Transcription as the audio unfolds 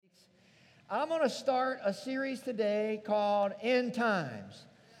I'm going to start a series today called End Times.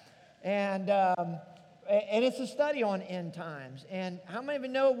 And it's a study on end times. And how many of you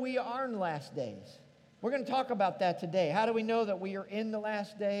know we are in the last days? We're going to talk about that today. How do we know that we are in the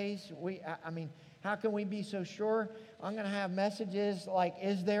last days? How can we be so sure? I'm going to have messages like,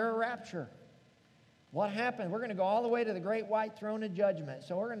 is there a rapture? What happened? We're going to go all the way to the great white throne of judgment.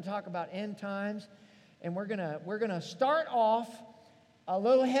 So we're going to talk about end times. And we're going to start off a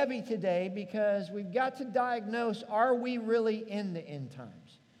little heavy today because we've got to diagnose, are we really in the end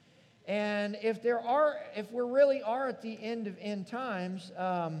times? And if we really are at the end of end times,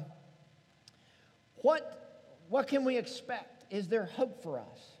 what can we expect? Is there hope for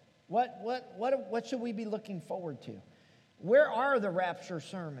us? What should we be looking forward to? Where are the rapture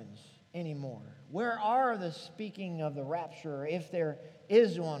sermons anymore? Where are the speaking of the rapture, if there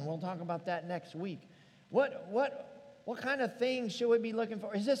is one? We'll talk about that next week. What kind of things should we be looking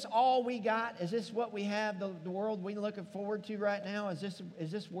for? Is this all we got? Is this what we have, the world we're looking forward to right now? Is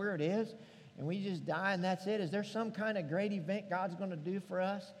this where it is? And we just die and that's it? Is there some kind of great event God's going to do for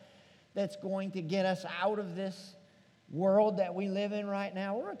us that's going to get us out of this world that we live in right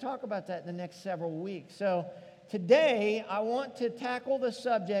now? We're going to talk about that in the next several weeks. So today, I want to tackle the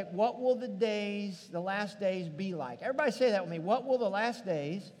subject, what will the last days be like? Everybody say that with me. What will the last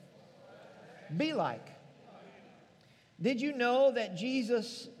days be like? Did you know that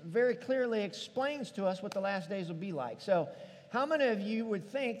Jesus very clearly explains to us what the last days will be like? So how many of you would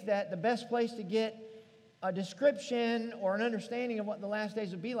think that the best place to get a description or an understanding of what the last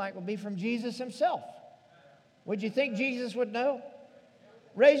days would be like would be from Jesus himself? Would you think Jesus would know?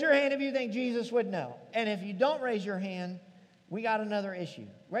 Raise your hand if you think Jesus would know. And if you don't raise your hand, we got another issue.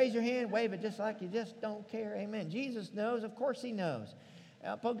 Raise your hand, wave it just like you just don't care. Amen. Jesus knows. Of course he knows.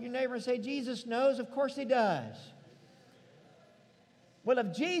 Poke your neighbor and say, Jesus knows. Of course he does. Well,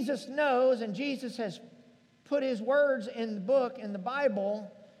 if Jesus knows and Jesus has put his words in the book, in the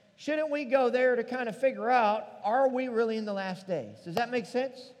Bible, shouldn't we go there to kind of figure out, are we really in the last days? Does that make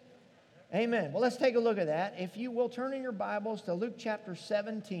sense? Amen. Well, let's take a look at that. If you will turn in your Bibles to Luke chapter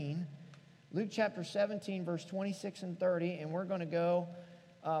 17. Luke chapter 17, verse 26 and 30. And we're going to go,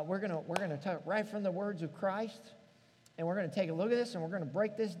 we're going to talk right from the words of Christ. And we're going to take a look at this and we're going to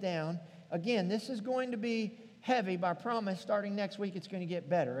break this down. Again, this is going to be heavy, but I promise starting next week it's going to get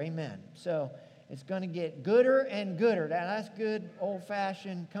better. Amen. So it's going to get gooder and gooder. That's good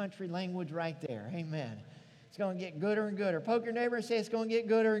old-fashioned country language right there. Amen. It's going to get gooder and gooder. Poke your neighbor and say it's going to get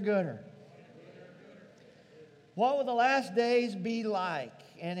gooder and gooder. What will the last days be like?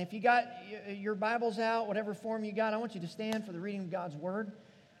 And if you got your Bibles out, whatever form you got, I want you to stand for the reading of God's Word.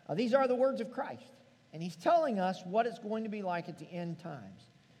 These are the words of Christ. And He's telling us what it's going to be like at the end times.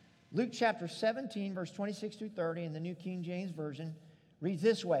 Luke chapter 17, verse 26 through 30 in the New King James Version reads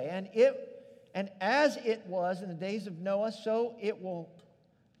this way. And as it was in the days of Noah, so it will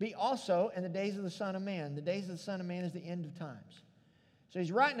be also in the days of the Son of Man. The days of the Son of Man is the end of times. So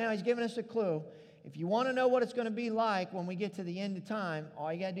he's giving us a clue. If you want to know what it's going to be like when we get to the end of time,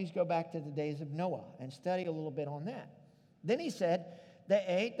 all you got to do is go back to the days of Noah and study a little bit on that. Then he said, they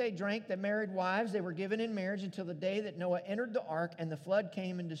ate, they drank, they married wives, they were given in marriage until the day that Noah entered the ark and the flood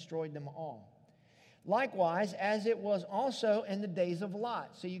came and destroyed them all. Likewise, as it was also in the days of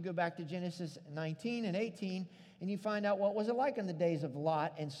Lot. So you go back to Genesis 19 and 18 and you find out what was it like in the days of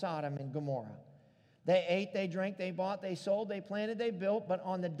Lot and Sodom and Gomorrah. They ate, they drank, they bought, they sold, they planted, they built. But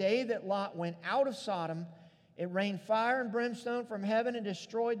on the day that Lot went out of Sodom, it rained fire and brimstone from heaven and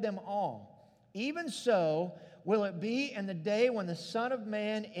destroyed them all. Even so will it be in the day when the Son of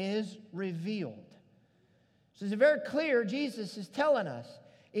Man is revealed. So it's very clear, Jesus is telling us,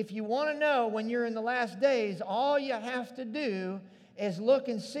 if you want to know when you're in the last days, all you have to do is look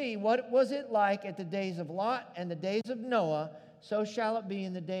and see what was it like at the days of Lot and the days of Noah. So shall it be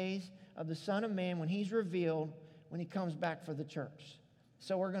in the days of the Son of Man when He's revealed, when He comes back for the church.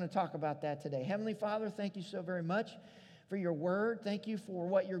 So we're going to talk about that today. Heavenly Father, thank you so very much for your word. Thank you for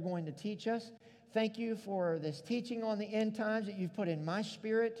what you're going to teach us. Thank you for this teaching on the end times that you've put in my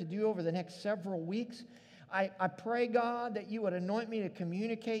spirit to do over the next several weeks. I pray, God, that you would anoint me to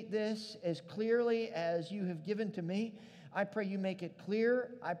communicate this as clearly as you have given to me. I pray you make it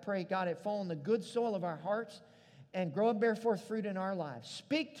clear. I pray, God, it fall in the good soil of our hearts and grow and bear forth fruit in our lives.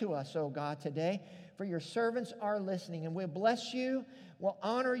 Speak to us, oh God, today, for your servants are listening. And we'll bless you, we'll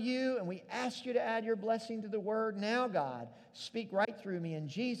honor you, and we ask you to add your blessing to the word. Now, God, speak right through me in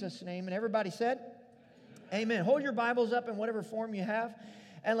Jesus' name. And everybody said, Amen. Hold your Bibles up in whatever form you have,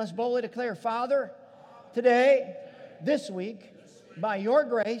 and let's boldly declare, Father, today, this week, by your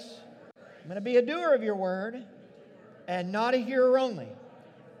grace, I'm going to be a doer of your word and not a hearer only.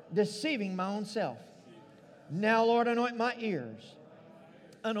 deceiving my own self. Now, Lord, anoint my ears,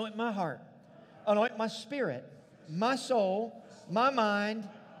 anoint my heart, anoint my spirit, my soul, my mind,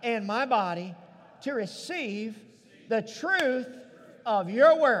 and my body to receive the truth of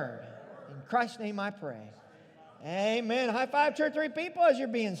your word. In Christ's name I pray. Amen. High five 2 or 3 people as you're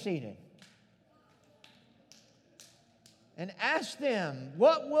being seated. And ask them,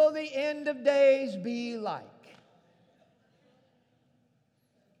 what will the end of days be like?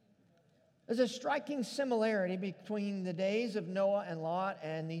 There's a striking similarity between the days of Noah and Lot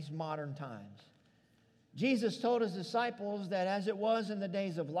and these modern times. Jesus told his disciples that as it was in the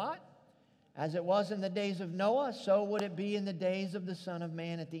days of Lot, as it was in the days of Noah, so would it be in the days of the Son of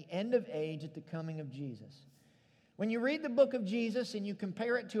Man at the end of age, at the coming of Jesus. When you read the book of Jesus and you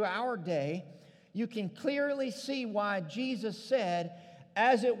compare it to our day, you can clearly see why Jesus said,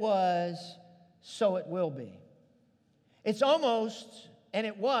 as it was, so it will be. It's almost, and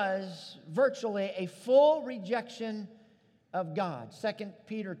it was, virtually a full rejection of God. 2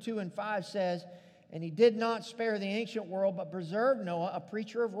 Peter 2 and 5 says, and he did not spare the ancient world, but preserved Noah, a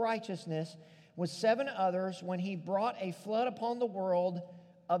preacher of righteousness, with 7 others when he brought a flood upon the world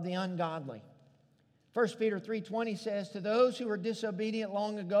of the ungodly. 1 Peter 3:20 says, to those who were disobedient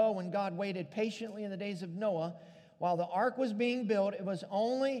long ago when God waited patiently in the days of Noah, while the ark was being built, it was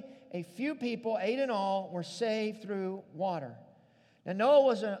only a few people, 8 in all, were saved through water. Now Noah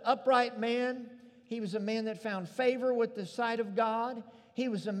was an upright man. He was a man that found favor with the sight of God. He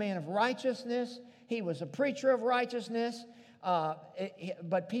was a man of righteousness. He was a preacher of righteousness.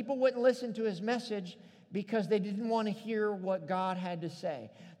 But people wouldn't listen to his message because they didn't want to hear what God had to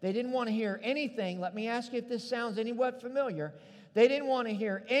say. They didn't want to hear anything. Let me ask you if this sounds anywhat familiar. They didn't want to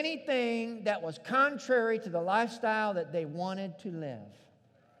hear anything that was contrary to the lifestyle that they wanted to live.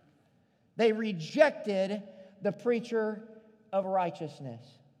 They rejected the preacher of righteousness.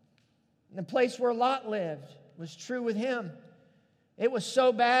 And the place where Lot lived was true with him. It was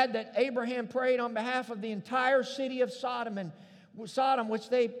so bad that Abraham prayed on behalf of the entire city of Sodom, which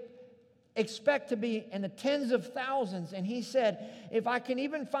they expect to be in the tens of thousands. And he said, if I can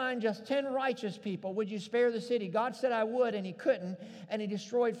even find just 10 righteous people, would you spare the city? God said I would, and he couldn't, and he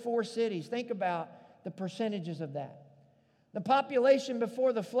destroyed 4 cities. Think about the percentages of that. The population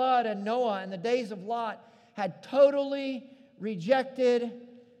before the flood and Noah and the days of Lot had totally rejected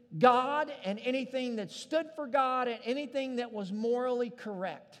God and anything that stood for God and anything that was morally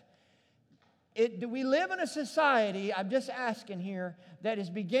correct. Do we live in a society, I'm just asking here, that is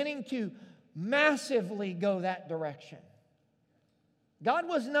beginning to massively go that direction? God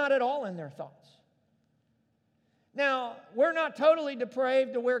was not at all in their thoughts. Now, we're not totally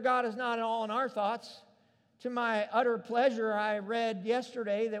depraved to where God is not at all in our thoughts. To my utter pleasure, I read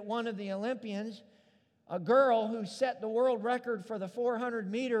yesterday that one of the Olympians, a girl who set the world record for the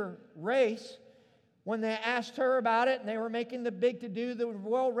 400-meter race, when they asked her about it and they were making the big to-do, the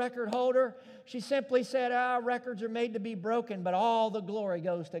world record holder, she simply said, records are made to be broken, but all the glory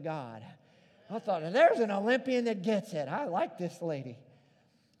goes to God. I thought, there's an Olympian that gets it. I like this lady.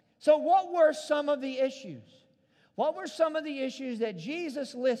 So what were some of the issues? What were some of the issues that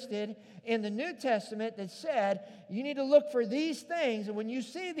Jesus listed in the New Testament that said, you need to look for these things, and when you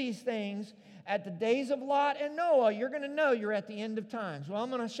see these things at the days of Lot and Noah, you're going to know you're at the end of times. Well, I'm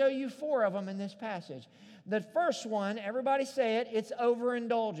going to show you 4 of them in this passage. The first one, everybody say it, it's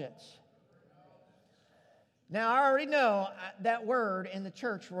overindulgence. Now, I already know that word in the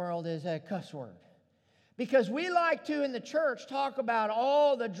church world is a cuss word. Because we like to, in the church, talk about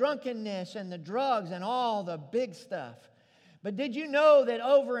all the drunkenness and the drugs and all the big stuff. But did you know that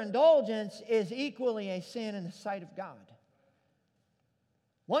overindulgence is equally a sin in the sight of God?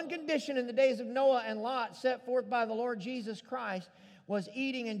 One condition in the days of Noah and Lot set forth by the Lord Jesus Christ was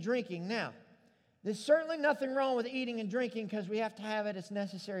eating and drinking. Now, there's certainly nothing wrong with eating and drinking because we have to have it. It's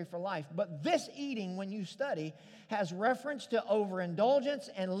necessary for life. But this eating, when you study, has reference to overindulgence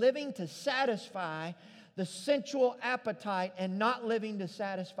and living to satisfy the sensual appetite and not living to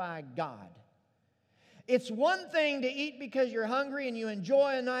satisfy God. It's one thing to eat because you're hungry and you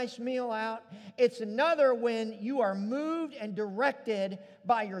enjoy a nice meal out. It's another when you are moved and directed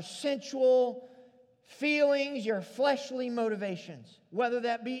by your sensual feelings, your fleshly motivations, whether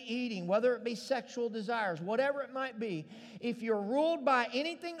that be eating, whether it be sexual desires, whatever it might be. If you're ruled by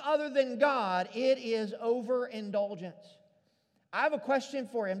anything other than God, it is overindulgence. I have a question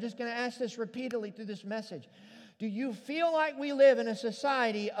for you. I'm just going to ask this repeatedly through this message. Do you feel like we live in a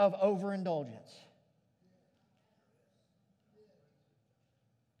society of overindulgence?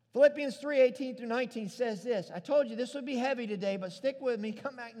 Philippians 3:18-19 says this. I told you this would be heavy today, but stick with me.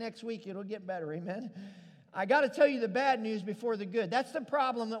 Come back next week. It'll get better. Amen. I got to tell you the bad news before the good. That's the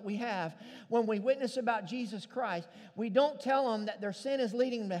problem that we have when we witness about Jesus Christ. We don't tell them that their sin is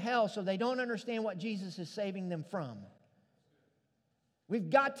leading them to hell, so they don't understand what Jesus is saving them from. We've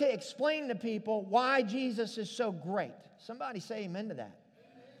got to explain to people why Jesus is so great. Somebody say amen to that.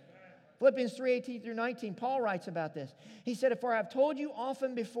 Philippians 3:18 through 19, Paul writes about this. He said, "For I have told you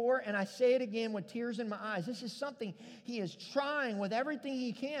often before, and I say it again with tears in my eyes." This is something he is trying with everything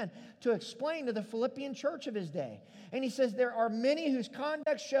he can to explain to the Philippian church of his day. And he says, "There are many whose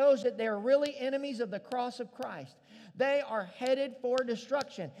conduct shows that they are really enemies of the cross of Christ. They are headed for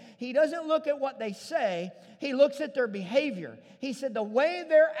destruction." He doesn't look at what they say. He looks at their behavior. He said the way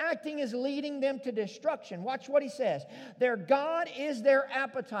they're acting is leading them to destruction. Watch what he says. Their God is their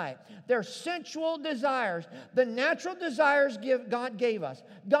appetite, their sensual desires, the natural desires God gave us.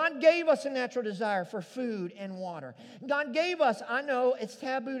 God gave us a natural desire for food and water. God gave us, I know it's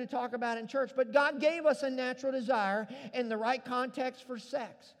taboo to talk about in church, but God gave us a natural desire in the right context for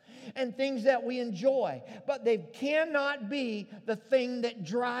sex and things that we enjoy, but they cannot be the thing that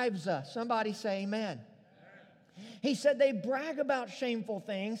drives us. Somebody say amen. He said they brag about shameful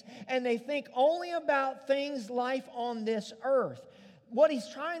things and they think only about things life on this earth. What he's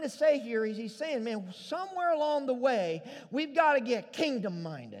trying to say here is he's saying, man, somewhere along the way, we've got to get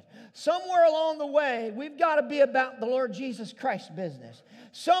kingdom-minded. Somewhere along the way, we've got to be about the Lord Jesus Christ's business.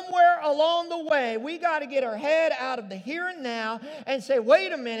 Somewhere along the way, we got to get our head out of the here and now and say,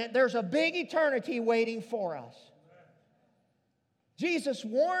 wait a minute, there's a big eternity waiting for us. Jesus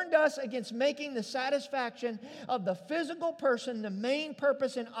warned us against making the satisfaction of the physical person the main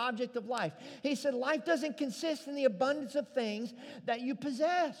purpose and object of life. He said life doesn't consist in the abundance of things that you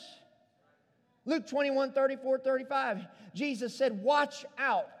possess. Luke 21:34-35, Jesus said, "Watch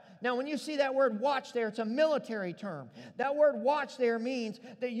out." Now, when you see that word watch there, it's a military term. That word watch there means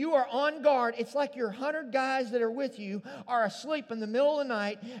that you are on guard. It's like your 100 guys that are with you are asleep in the middle of the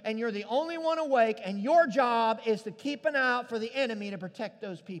night, and you're the only one awake, and your job is to keep an eye out for the enemy to protect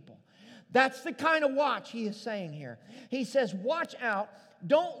those people. That's the kind of watch he is saying here. He says, watch out.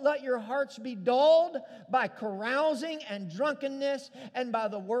 Don't let your hearts be dulled by carousing and drunkenness and by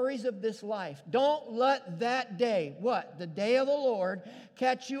the worries of this life. Don't let that day, what? The day of the Lord,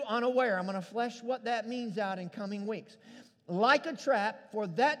 catch you unaware. I'm going to flesh what that means out in coming weeks. Like a trap, for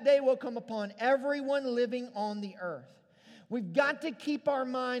that day will come upon everyone living on the earth. We've got to keep our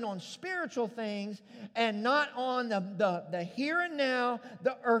mind on spiritual things and not on the here and now,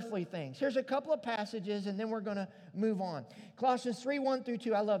 the earthly things. Here's a couple of passages, and then we're going to move on. Colossians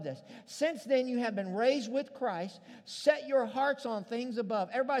 3:1-2, I love this. "Since then you have been raised with Christ, set your hearts on things above."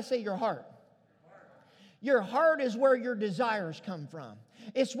 Everybody say your heart. Your heart is where your desires come from.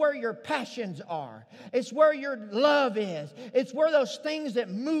 It's where your passions are. It's where your love is. It's where those things that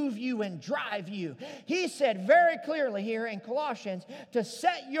move you and drive you. He said very clearly here in Colossians to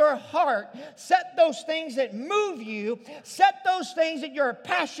set your heart, set those things that move you, set those things that you're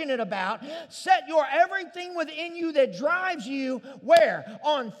passionate about, set your everything within you that drives you where?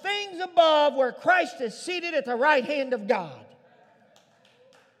 On things above where Christ is seated at the right hand of God.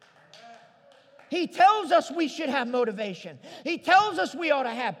 He tells us we should have motivation. He tells us we ought to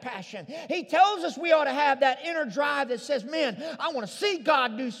have passion. He tells us we ought to have that inner drive that says, man, I want to see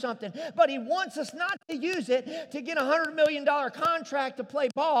God do something. But He wants us not to use it to get a $100 million contract to play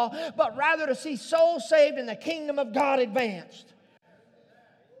ball, but rather to see souls saved and the kingdom of God advanced.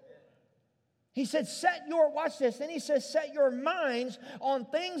 He said, watch this. Then he says, set your minds on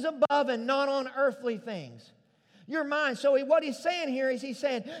things above and not on earthly things. Your mind. So what he's saying here is he's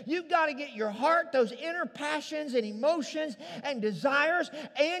saying you've got to get your heart, those inner passions and emotions and desires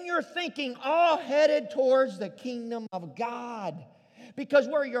and your thinking all headed towards the kingdom of God. Because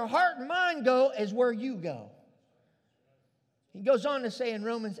where your heart and mind go is where you go. He goes on to say in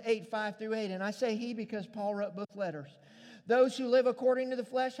Romans 8:5-8, and I say he because Paul wrote both letters. Those who live according to the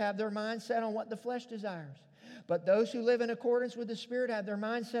flesh have their mind set on what the flesh desires. But those who live in accordance with the Spirit have their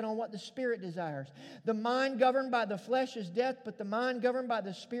mind set on what the Spirit desires. The mind governed by the flesh is death, but the mind governed by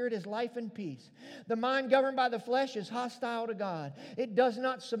the Spirit is life and peace. The mind governed by the flesh is hostile to God. It does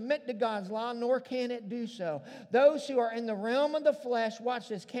not submit to God's law, nor can it do so. Those who are in the realm of the flesh, watch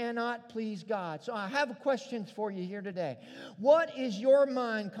this, cannot please God. So I have questions for you here today. What is your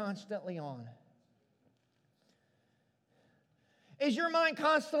mind constantly on? Is your mind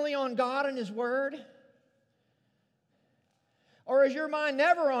constantly on God and His Word? Or is your mind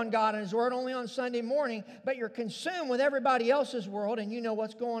never on God and His Word, only on Sunday morning, but you're consumed with everybody else's world and you know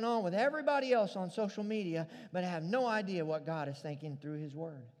what's going on with everybody else on social media, but have no idea what God is thinking through His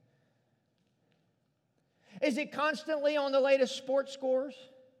Word? Is it constantly on the latest sports scores?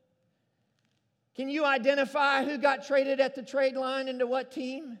 Can you identify who got traded at the trade line into what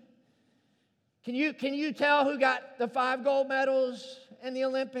team? Can you tell who got the 5 gold medals in the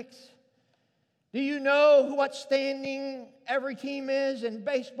Olympics? Do you know what standing every team is in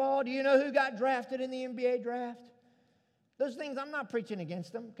baseball? Do you know who got drafted in the NBA draft? Those things, I'm not preaching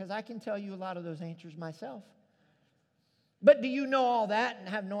against them because I can tell you a lot of those answers myself. But do you know all that and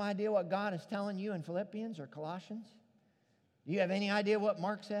have no idea what God is telling you in Philippians or Colossians? Do you have any idea what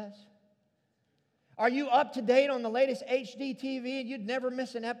Mark says? Are you up to date on the latest HD TV? You'd never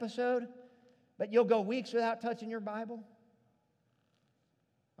miss an episode, but you'll go weeks without touching your Bible?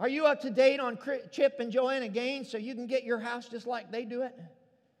 Are you up to date on Chip and Joanna Gaines so you can get your house just like they do it?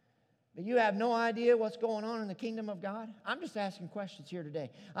 But you have no idea what's going on in the kingdom of God? I'm just asking questions here today.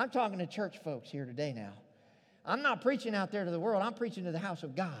 I'm talking to church folks here today now. I'm not preaching out there to the world. I'm preaching to the house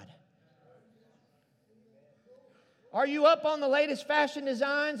of God. Are you up on the latest fashion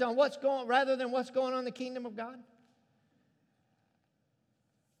designs on rather than what's going on in the kingdom of God?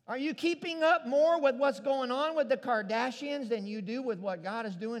 Are you keeping up more with what's going on with the Kardashians than you do with what God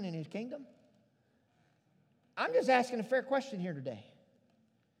is doing in His kingdom? I'm just asking a fair question here today.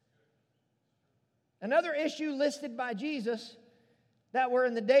 Another issue listed by Jesus that were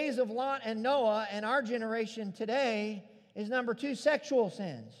in the days of Lot and Noah and our generation today is number 2, sexual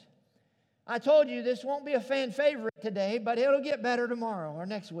sins. I told you this won't be a fan favorite today, but it'll get better tomorrow or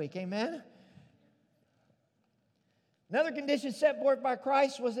next week. Amen? Another condition set forth by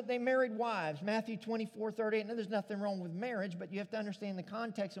Christ was that they married wives. Matthew 24:38. Now, there's nothing wrong with marriage, but you have to understand the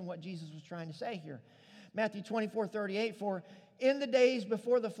context and what Jesus was trying to say here. Matthew 24:38, for in the days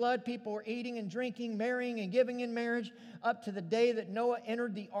before the flood, people were eating and drinking, marrying and giving in marriage up to the day that Noah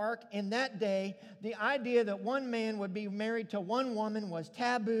entered the ark. In that day, the idea that one man would be married to one woman was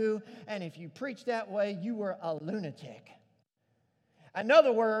taboo, and if you preached that way, you were a lunatic. In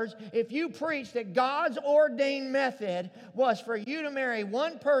other words, if you preached that God's ordained method was for you to marry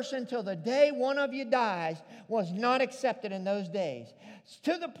one person till the day one of you dies, was not accepted in those days.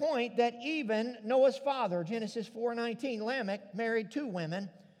 To the point that even Noah's father, Genesis 4:19, Lamech, married 2 women,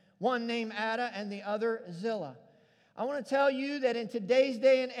 one named Ada and the other Zillah. I want to tell you that in today's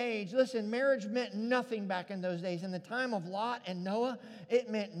day and age, listen, marriage meant nothing back in those days. In the time of Lot and Noah, it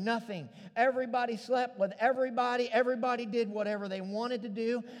meant nothing. Everybody slept with everybody. Everybody did whatever they wanted to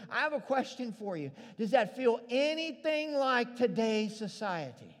do. I have a question for you. Does that feel anything like today's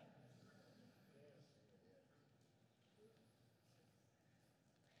society?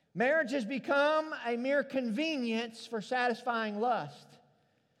 Marriage has become a mere convenience for satisfying lust.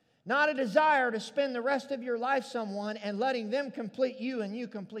 Not a desire to spend the rest of your life someone and letting them complete you and you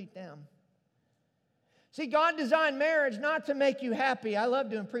complete them. See, God designed marriage not to make you happy. I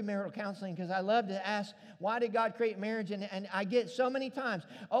love doing premarital counseling because I love to ask, why did God create marriage? And I get so many times,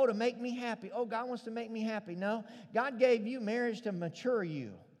 to make me happy. Oh, God wants to make me happy. No, God gave you marriage to mature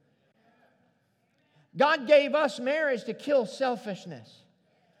you. God gave us marriage to kill selfishness.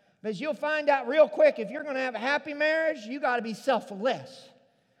 Because you'll find out real quick, if you're going to have a happy marriage, you got to be selfless.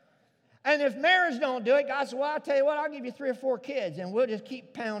 And if marriage don't do it, God said, well, I'll tell you what, I'll give you 3 or 4 kids, and we'll just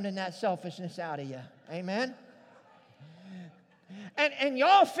keep pounding that selfishness out of you. Amen? And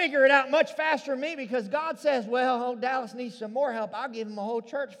y'all figure it out much faster than me because God says, well, Dallas needs some more help. I'll give him a whole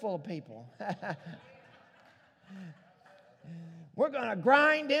church full of people. We're going to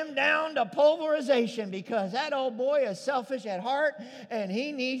grind him down to pulverization because that old boy is selfish at heart, and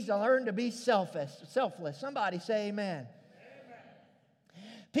he needs to learn to be selfless. Somebody say amen.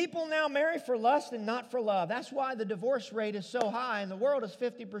 People now marry for lust and not for love. That's why the divorce rate is so high. In the world, it's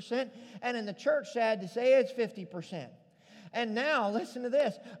 50%, and in the church, sad to say, it's 50%. And now, listen to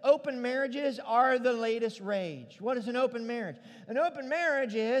this. Open marriages are the latest rage. What is an open marriage? An open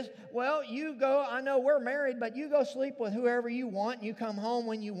marriage is, well, you go, I know we're married, but you go sleep with whoever you want, and you come home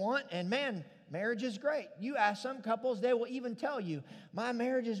when you want, and man, marriage is great. You ask some couples, they will even tell you, my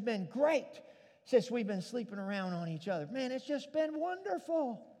marriage has been great since we've been sleeping around on each other. Man, it's just been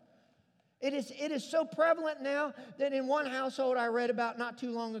wonderful. It is so prevalent now that in one household I read about not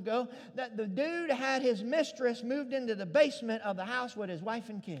too long ago, that the dude had his mistress moved into the basement of the house with his wife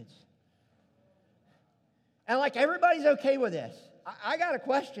and kids. And like everybody's okay with this. I got a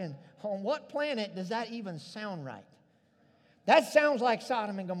question. On what planet does that even sound right? That sounds like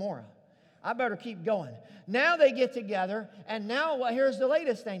Sodom and Gomorrah. I better keep going. Now they get together, and now here's the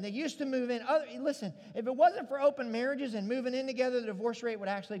latest thing. They used to move in. Listen, if it wasn't for open marriages and moving in together, the divorce rate would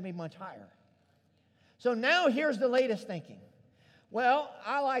actually be much higher. So now here's the latest thinking. Well,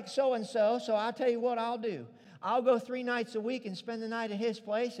 I like so-and-so, so I'll tell you what I'll do. I'll go 3 nights a week and spend the night at his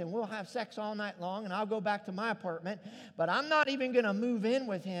place, and we'll have sex all night long, and I'll go back to my apartment. But I'm not even going to move in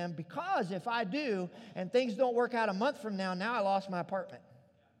with him, because if I do and things don't work out a month from now I lost my apartment.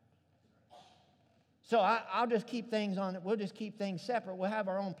 So I'll just keep things we'll just keep things separate. We'll have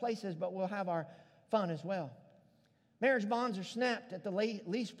our own places, but we'll have our fun as well. Marriage bonds are snapped at the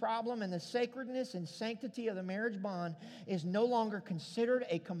least problem, and the sacredness and sanctity of the marriage bond is no longer considered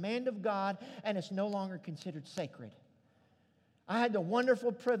a command of God, and it's no longer considered sacred. I had the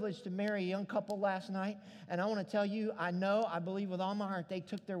wonderful privilege to marry a young couple last night, and I want to tell you, I believe with all my heart, they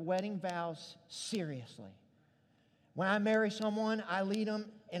took their wedding vows seriously. When I marry someone, I lead them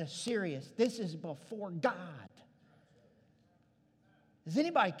in a serious, this is before God. Does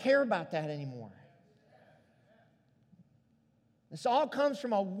anybody care about that anymore? This all comes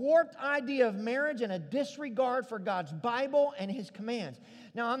from a warped idea of marriage and a disregard for God's Bible and His commands.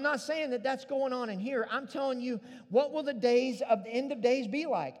 Now, I'm not saying that that's going on in here. I'm telling you, what will the days of the end of days be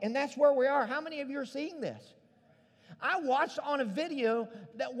like? And that's where we are. How many of you are seeing this? I watched on a video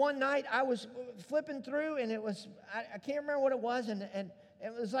that one night I was flipping through, and it was, I can't remember what it was, and it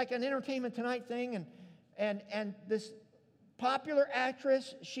was like an Entertainment Tonight thing, and this popular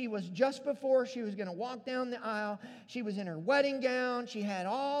actress, she was just before she was going to walk down the aisle. She was in her wedding gown. She had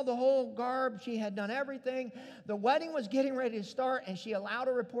all the whole garb. She had done everything. The wedding was getting ready to start, and she allowed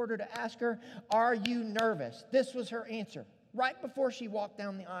a reporter to ask her, "Are you nervous?" This was her answer right before she walked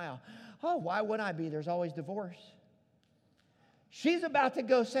down the aisle. "Oh, why would I be? There's always divorce." She's about to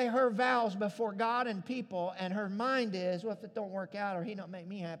go say her vows before God and people, and her mind is, well, if it don't work out or he don't make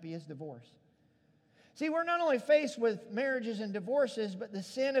me happy, it's divorce. See, we're not only faced with marriages and divorces, but the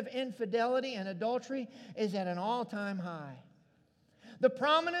sin of infidelity and adultery is at an all-time high. The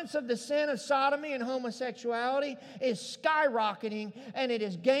prominence of the sin of sodomy and homosexuality is skyrocketing, and it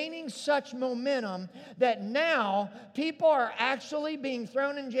is gaining such momentum that now people are actually being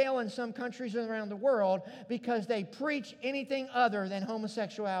thrown in jail in some countries around the world because they preach anything other than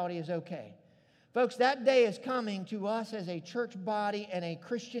homosexuality is okay. Folks, that day is coming to us as a church body and a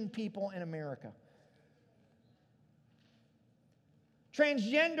Christian people in America.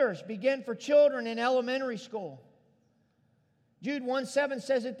 Transgenders begin for children in elementary school. Jude 1:7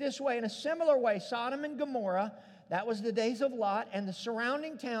 says it this way: in a similar way, Sodom and Gomorrah, that was the days of Lot, and the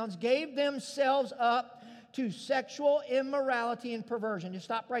surrounding towns gave themselves up to sexual immorality and perversion. Just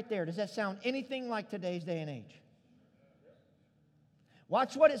stop right there. Does that sound anything like today's day and age?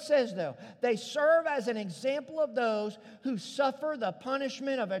 Watch what it says, though. They serve as an example of those who suffer the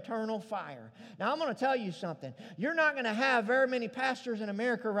punishment of eternal fire. Now, I'm going to tell you something. You're not going to have very many pastors in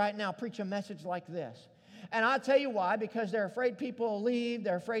America right now preach a message like this. And I'll tell you why. Because they're afraid people will leave.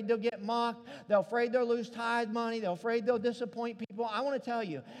 They're afraid they'll get mocked. They're afraid they'll lose tithe money. They're afraid they'll disappoint people. I want to tell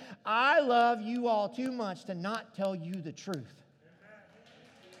you, I love you all too much to not tell you the truth.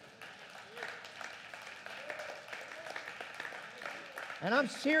 And I'm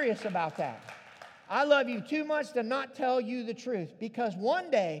serious about that. I love you too much to not tell you the truth, because one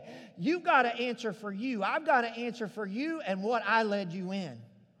day you've got to answer for you. I've got to answer for you and what I led you in.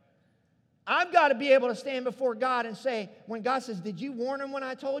 I've got to be able to stand before God and say, when God says, did you warn them when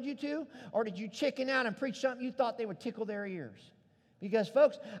I told you to? Or did you chicken out and preach something you thought they would tickle their ears? Because,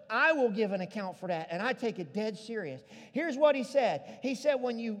 folks, I will give an account for that, and I take it dead serious. Here's what he said. He said,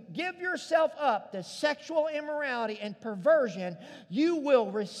 when you give yourself up to sexual immorality and perversion, you will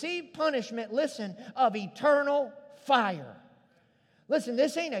receive punishment, listen, of eternal fire. Listen,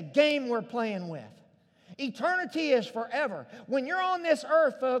 this ain't a game we're playing with. Eternity is forever. When you're on this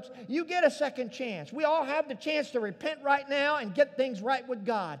earth, folks, you get a second chance. We all have the chance to repent right now and get things right with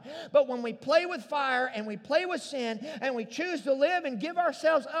God. But when we play with fire and we play with sin and we choose to live and give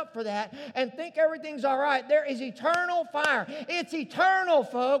ourselves up for that and think everything's all right, there is eternal fire. It's eternal,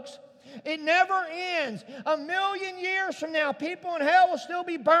 folks. It never ends. 1,000,000 years from now, people in hell will still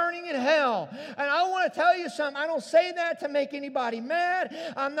be burning in hell. And I want to tell you something. I don't say that to make anybody mad.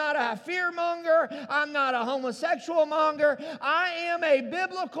 I'm not a fearmonger. I'm not a homosexual monger. I am a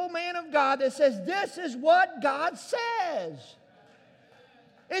biblical man of God that says this is what God says.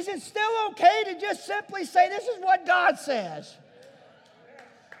 Is it still okay to just simply say this is what God says?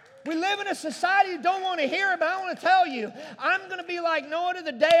 We live in a society that don't want to hear it, but I want to tell you, I'm going to be like Noah to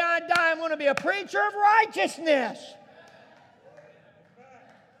the day I die. I'm going to be a preacher of righteousness.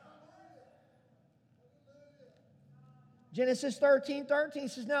 Genesis 13:13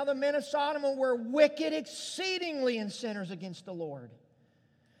 says, now the men of Sodom were wicked exceedingly and sinners against the Lord.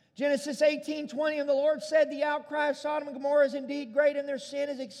 Genesis 18:20, and the Lord said, the outcry of Sodom and Gomorrah is indeed great, and their sin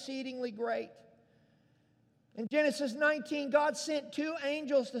is exceedingly great. In Genesis 19, God sent 2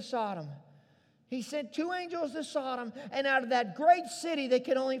 angels to Sodom. He sent 2 angels to Sodom, and out of that great city, they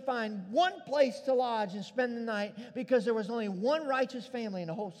could only find one place to lodge and spend the night because there was only one righteous family in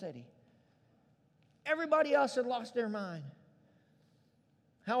the whole city. Everybody else had lost their mind.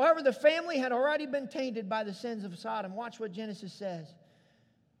 However, the family had already been tainted by the sins of Sodom. Watch what Genesis says.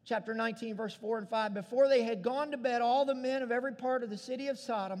 Chapter 19, verse 4 and 5. Before they had gone to bed, all the men of every part of the city of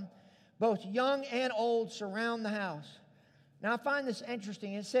Sodom, both young and old, surround the house. Now, I find this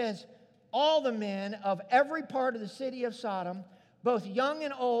interesting. It says, all the men of every part of the city of Sodom, both young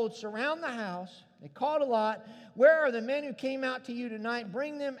and old, surround the house. They called a lot. Where are the men who came out to you tonight?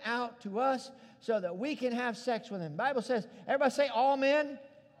 Bring them out to us so that we can have sex with them. The Bible says, everybody say, all men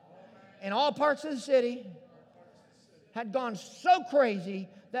in all parts of the city had gone so crazy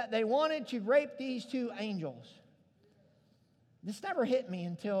that they wanted to rape these 2 angels. This never hit me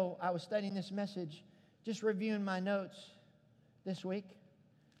until I was studying this message, just reviewing my notes this week.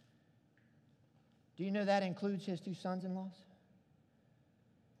 Do you know that includes his 2 sons-in-laws?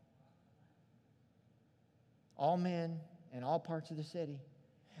 All men in all parts of the city.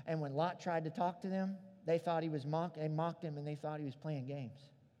 And when Lot tried to talk to them, they thought he was they mocked him and they thought he was playing games.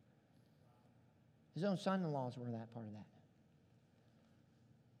 His own son-in-laws were that part of that.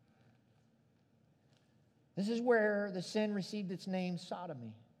 This is where the sin received its name,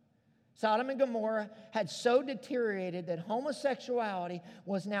 sodomy. Sodom and Gomorrah had so deteriorated that homosexuality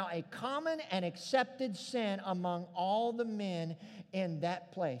was now a common and accepted sin among all the men in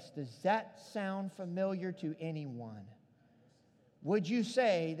that place. Does that sound familiar to anyone? Would you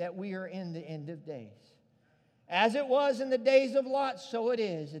say that we are in the end of days? As it was in the days of Lot, so it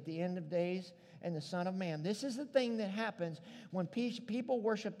is at the end of days and the Son of Man. This is the thing that happens when people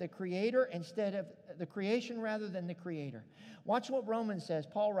worship the Creator instead of the creation rather than the Creator. Watch what Romans says.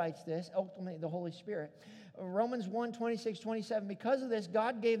 Paul writes this, ultimately the Holy Spirit. Romans 1, 26, 27. Because of this,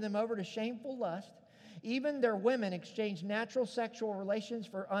 God gave them over to shameful lust. Even their women exchanged natural sexual relations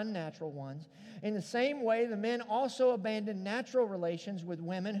for unnatural ones. In the same way, the men also abandoned natural relations with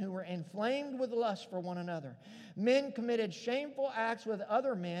women who were inflamed with lust for one another. Men committed shameful acts with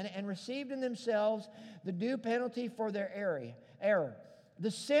other men and received in themselves the due penalty for their error.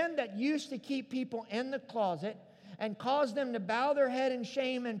 The sin that used to keep people in the closet and cause them to bow their head in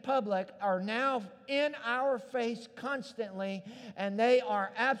shame in public are now in our face constantly, and they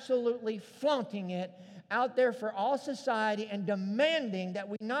are absolutely flaunting it out there for all society and demanding that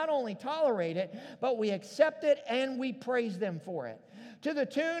we not only tolerate it, but we accept it and we praise them for it. To the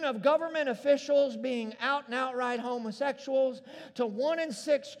tune of government officials being out and outright homosexuals, to 1 in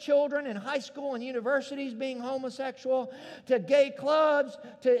 6 children in high school and universities being homosexual, to gay clubs,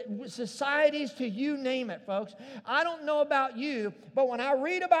 to societies, to you name it, folks. I don't know about you, but when I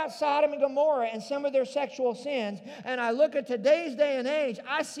read about Sodom and Gomorrah and some of their sexual sins, and I look at today's day and age,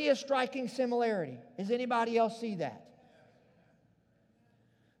 I see a striking similarity. Does anybody else see that?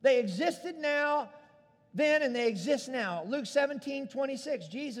 They existed then and they exist now. Luke 17, 26,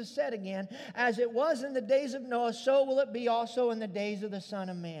 Jesus said again, as it was in the days of Noah, so will it be also in the days of the Son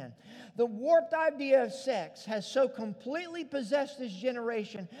of Man. The warped idea of sex has so completely possessed this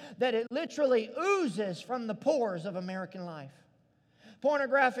generation that it literally oozes from the pores of American life.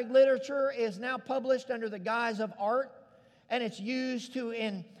 Pornographic literature is now published under the guise of art, and it's used to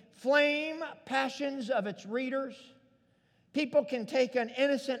inflame passions of its readers. People can take an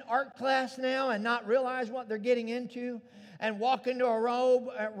innocent art class now and not realize what they're getting into and walk into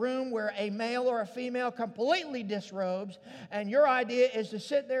a room where a male or a female completely disrobes, and your idea is to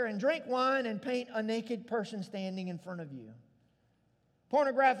sit there and drink wine and paint a naked person standing in front of you.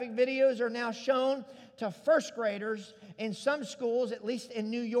 Pornographic videos are now shown to first graders in some schools, at least in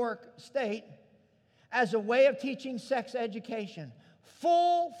New York State, as a way of teaching sex education.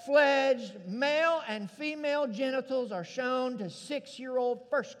 Full-fledged male and female genitals are shown to 6-year-old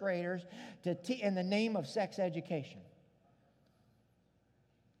first graders in the name of sex education.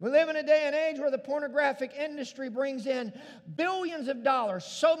 We live in a day and age where the pornographic industry brings in billions of dollars,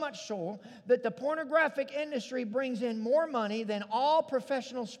 so much so that the pornographic industry brings in more money than all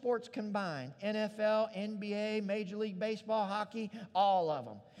professional sports combined. NFL, NBA, Major League Baseball, hockey, all of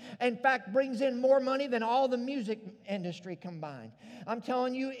them. In fact, brings in more money than all the music industry combined. I'm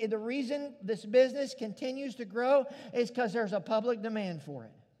telling you, the reason this business continues to grow is because there's a public demand for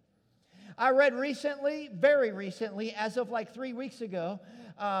it. I read recently, very recently, as of like 3 weeks ago,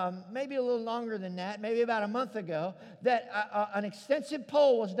 maybe a little longer than that, maybe about a month ago, that an extensive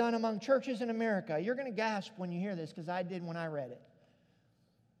poll was done among churches in America. You're going to gasp when you hear this, because I did when I read it.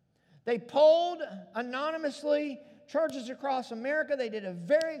 They polled anonymously churches across America. They did a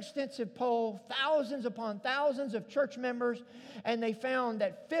very extensive poll, thousands upon thousands of church members, and they found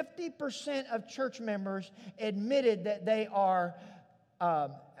that 50% of church members admitted that they are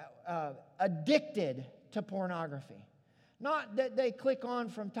addicted to pornography. Not that they click on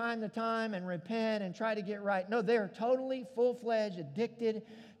from time to time and repent and try to get right. No, they're totally full-fledged addicted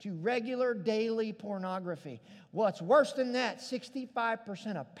to regular daily pornography. What's worse than that,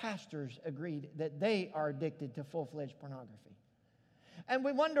 65% of pastors agreed that they are addicted to full-fledged pornography. And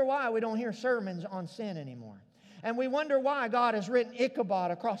we wonder why we don't hear sermons on sin anymore. And we wonder why God has written Ichabod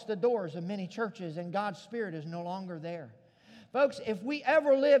across the doors of many churches and God's Spirit is no longer there. Folks, if we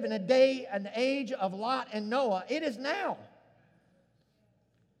ever live in a day and age of Lot and Noah, it is now.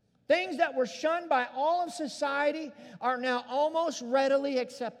 Things that were shunned by all of society are now almost readily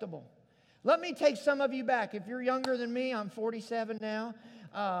acceptable. Let me take some of you back. If you're younger than me, I'm 47 now.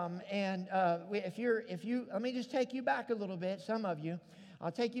 Let me just take you back a little bit, some of you.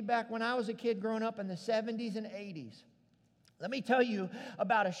 I'll take you back when I was a kid growing up in the 70s and 80s. Let me tell you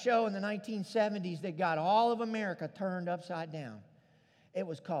about a show in the 1970s that got all of America turned upside down. It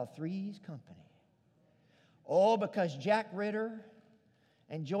was called Three's Company. Oh, because Jack Ritter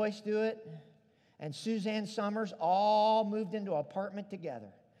and Joyce Stewart and Suzanne Summers all moved into an apartment together.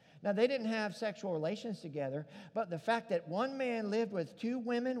 Now, they didn't have sexual relations together, but the fact that one man lived with two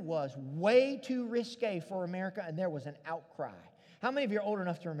women was way too risque for America, and there was an outcry. How many of you are old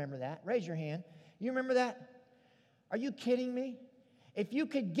enough to remember that? Raise your hand. You remember that? Are you kidding me? If you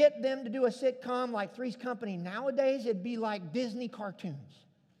could get them to do a sitcom like Three's Company nowadays, it'd be like Disney cartoons.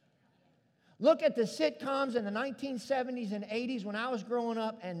 Look at the sitcoms in the 1970s and 80s when I was growing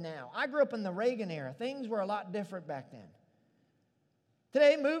up and now. I grew up in the Reagan era. Things were a lot different back then.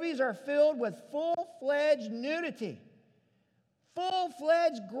 Today, movies are filled with full-fledged nudity.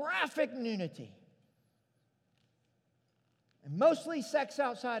 Full-fledged graphic nudity. And mostly sex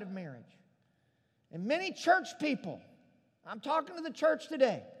outside of marriage. And many church people, I'm talking to the church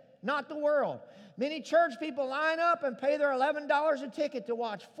today, not the world. Many church people line up and pay their $11 a ticket to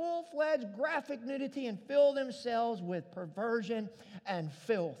watch full-fledged graphic nudity and fill themselves with perversion and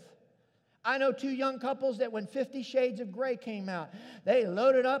filth. I know two young couples that when 50 Shades of Grey came out, they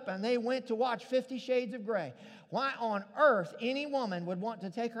loaded up and they went to watch 50 Shades of Grey. Why on earth any woman would want to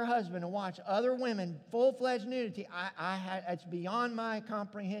take her husband and watch other women full-fledged nudity, it's beyond my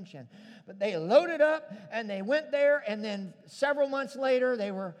comprehension. But they loaded up and they went there, and then several months later they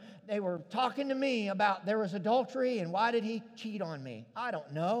were talking to me about there was adultery and why did he cheat on me? I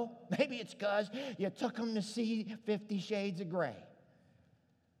don't know. Maybe it's because you took him to see 50 Shades of Grey.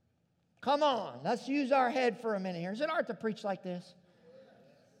 Come on, let's use our head for a minute here. Is it hard to preach like this?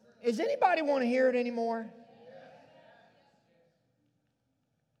 Does anybody want to hear it anymore?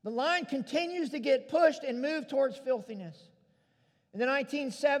 The line continues to get pushed and move towards filthiness. In the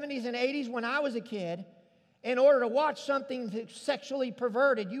 1970s and 80s, when I was a kid, in order to watch something sexually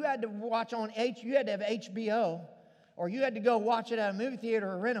perverted, you had to watch you had to have HBO, or you had to go watch it at a movie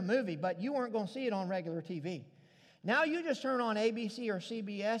theater or rent a movie, but you weren't going to see it on regular TV. Now you just turn on ABC or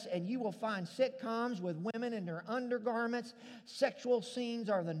CBS and you will find sitcoms with women in their undergarments. Sexual scenes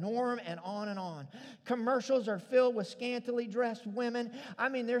are the norm, and on and on. Commercials are filled with scantily dressed women. I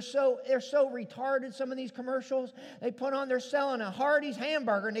mean, they're so retarded, some of these commercials. They're selling a Hardee's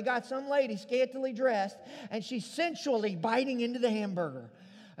hamburger and they got some lady scantily dressed and she's sensually biting into the hamburger.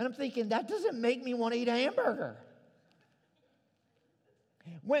 And I'm thinking, that doesn't make me want to eat a hamburger.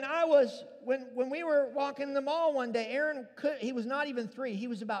 When we were walking in the mall one day, he was not even 3. He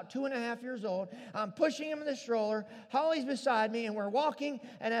was about 2.5 years old. I'm pushing him in the stroller. Holly's beside me, and we're walking.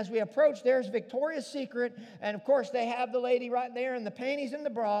 And as we approach, there's Victoria's Secret. And, of course, they have the lady right there and the panties and the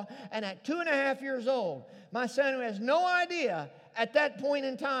bra. And at 2.5 years old, my son, who has no idea at that point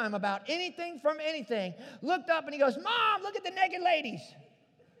in time about anything from anything, looked up and he goes, "Mom, look at the naked ladies."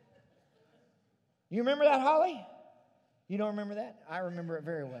 You remember that, Holly? You don't remember that? I remember it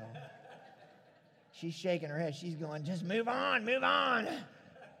very well. She's shaking her head. She's going, "Just move on, move on."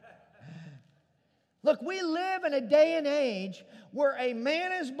 Look, we live in a day and age where a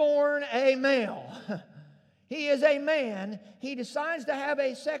man is born a male. He is a man. He decides to have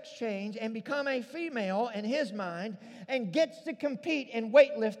a sex change and become a female in his mind and gets to compete in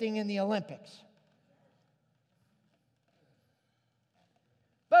weightlifting in the Olympics.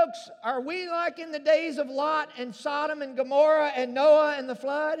 Folks, are we like in the days of Lot and Sodom and Gomorrah and Noah and the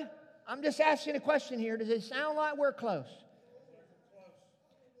flood? I'm just asking a question here. Does it sound like we're close?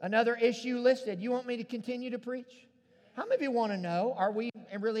 Another issue listed. You want me to continue to preach? How many of you want to know, are we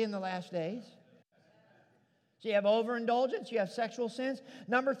really in the last days? So you have overindulgence, you have sexual sins.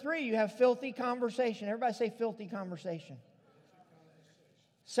 Number 3, you have filthy conversation. Everybody say filthy conversation.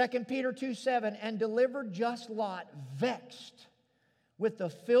 2 Peter 2:7, and delivered just Lot, vexed with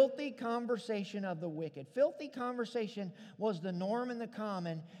the filthy conversation of the wicked. Filthy conversation was the norm and the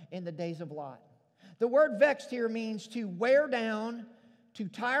common in the days of Lot. The word vexed here means to wear down, to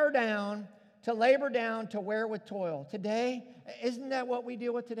tire down, to labor down, to wear with toil. Today, isn't that what we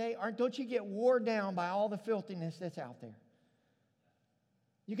deal with today? Don't you get wore down by all the filthiness that's out there?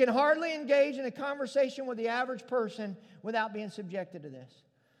 You can hardly engage in a conversation with the average person without being subjected to this.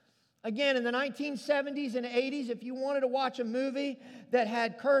 Again, in the 1970s and 80s, if you wanted to watch a movie that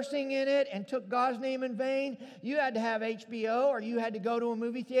had cursing in it and took God's name in vain, you had to have HBO, or you had to go to a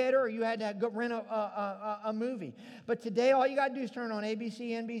movie theater, or you had to go rent a movie. But today, all you got to do is turn on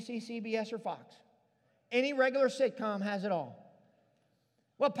ABC, NBC, CBS, or Fox. Any regular sitcom has it all.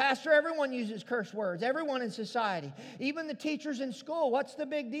 Well, Pastor, everyone uses curse words. Everyone in society. Even the teachers in school. What's the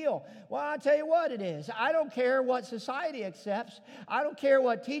big deal? Well, I'll tell you what it is. I don't care what society accepts. I don't care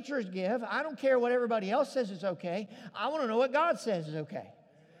what teachers give. I don't care what everybody else says is okay. I want to know what God says is okay.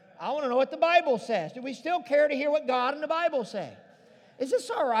 I want to know what the Bible says. Do we still care to hear what God and the Bible say? Is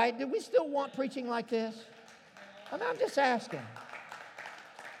this all right? Do we still want preaching like this? I'm just asking.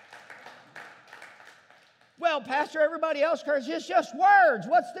 Well, Pastor, everybody else curses. It's just words.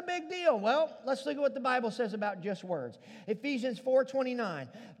 What's the big deal? Well, let's look at what the Bible says about just words. Ephesians 4:29.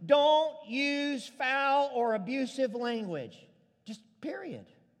 Don't use foul or abusive language. Just period.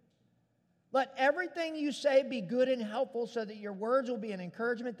 Let everything you say be good and helpful so that your words will be an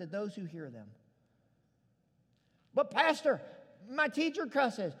encouragement to those who hear them. But Pastor, my teacher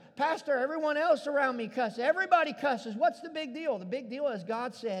cusses. Pastor, everyone else around me cusses. Everybody cusses. What's the big deal? The big deal is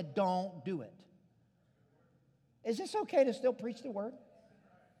God said, don't do it. Is this okay to still preach the word?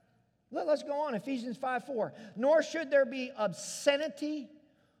 Let's go on. Ephesians 5:4. Nor should there be obscenity,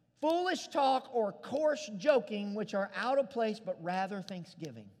 foolish talk, or coarse joking, which are out of place, but rather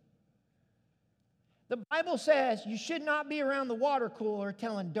thanksgiving. The Bible says you should not be around the water cooler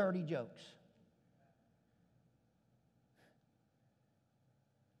telling dirty jokes.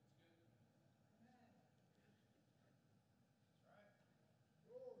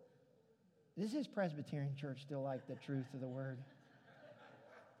 Does this Presbyterian church still like the truth of the word?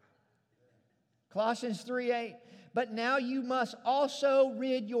 Colossians 3:8. But now you must also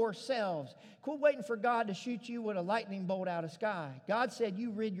rid yourselves. Quit waiting for God to shoot you with a lightning bolt out of the sky. God said you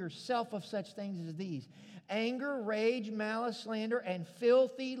rid yourself of such things as these: anger, rage, malice, slander, and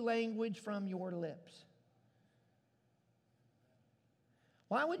filthy language from your lips.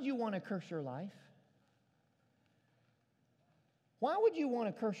 Why would you want to curse your life? Why would you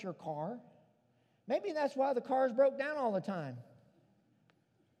want to curse your car? Maybe that's why the cars broke down all the time.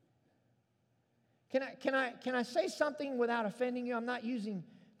 Can I say something without offending you? I'm not using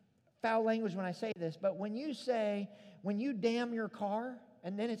foul language when I say this, but when you damn your car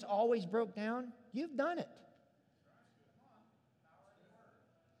and then it's always broke down, you've done it.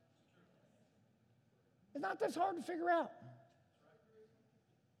 It's not that hard to figure out.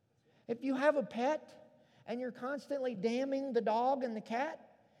 If you have a pet and you're constantly damning the dog and the cat,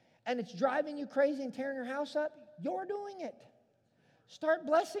 and it's driving you crazy and tearing your house up, you're doing it. Start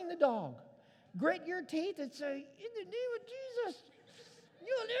blessing the dog. Grit your teeth and say, in the name of Jesus,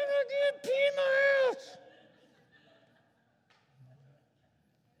 you'll never get pee in my house.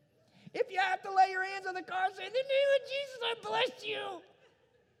 If you have to lay your hands on the car and say, in the name of Jesus, I bless you.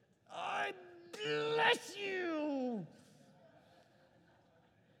 I bless you.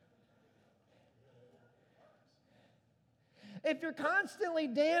 If you're constantly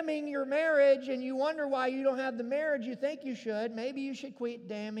damning your marriage and you wonder why you don't have the marriage you think you should, maybe you should quit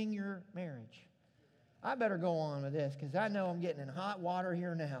damning your marriage. I better go on with this because I know I'm getting in hot water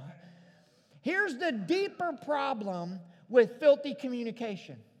here now. Here's the deeper problem with filthy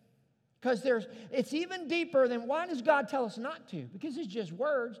communication. Because it's even deeper than, why does God tell us not to? Because it's just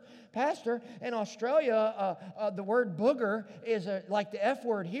words. Pastor, in Australia, the word booger is like the F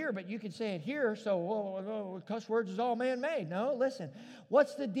word here, but you could say it here, so cuss words is all man-made. No, listen.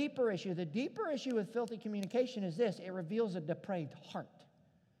 What's the deeper issue? The deeper issue with filthy communication is this: it reveals a depraved heart.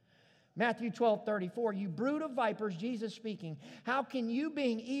 Matthew 12:34, you brood of vipers, Jesus speaking, how can you,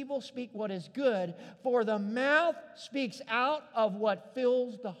 being evil, speak what is good? For the mouth speaks out of what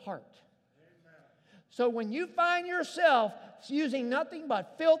fills the heart. So when you find yourself using nothing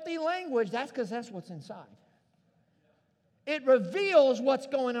but filthy language, that's because that's what's inside. It reveals what's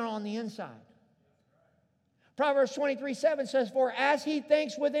going on the inside. Proverbs 23:7 says, for as he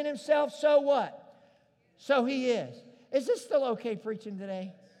thinks within himself, so what? So he is. Is this still okay preaching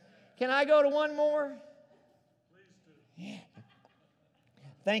today? Can I go to one more?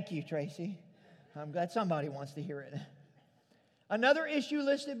 Thank you, Tracy. I'm glad somebody wants to hear it. Another issue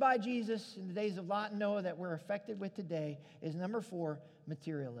listed by Jesus in the days of Lot and Noah that we're affected with today is number 4,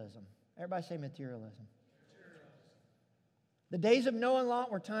 materialism. Everybody say materialism. The days of Noah and Lot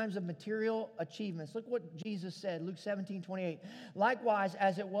were times of material achievements. Look what Jesus said, Luke 17:28. Likewise,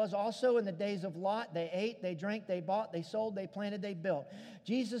 as it was also in the days of Lot, they ate, they drank, they bought, they sold, they planted, they built.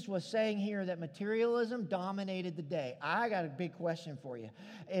 Jesus was saying here that materialism dominated the day. I got a big question for you.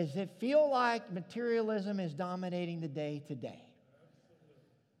 Does it feel like materialism is dominating the day today?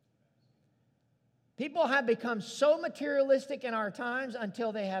 People have become so materialistic in our times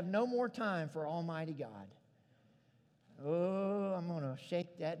until they have no more time for Almighty God. Oh, I'm going to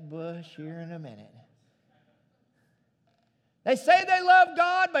shake that bush here in a minute. They say they love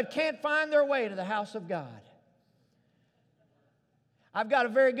God but can't find their way to the house of God. I've got a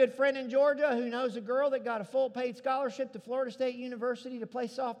very good friend in Georgia who knows a girl that got a full paid scholarship to Florida State University to play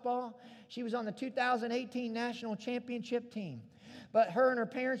softball. She was on the 2018 national championship team. But her and her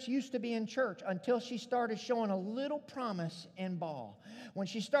parents used to be in church until she started showing a little promise in ball. When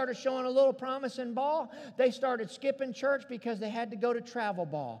she started showing a little promise in ball, they started skipping church because they had to go to travel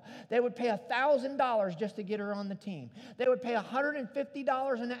ball. They would pay $1,000 just to get her on the team. They would pay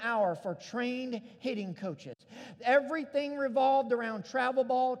 $150 an hour for trained hitting coaches. Everything revolved around travel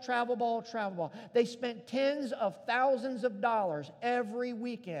ball, travel ball, travel ball. They spent tens of thousands of dollars every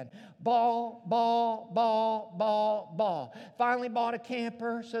weekend. Ball, ball, ball, ball, ball. Finally bought a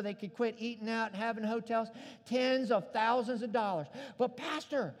camper so they could quit eating out and having hotels. Tens of thousands of dollars. But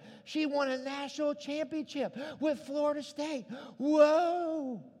Pastor, she won a national championship with Florida State.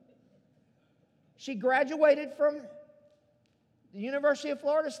 Whoa! She graduated from the University of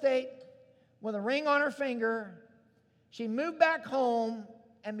Florida State with a ring on her finger. She moved back home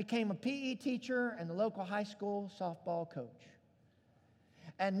and became a PE teacher and the local high school softball coach.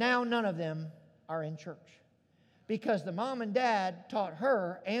 And now none of them are in church because the mom and dad taught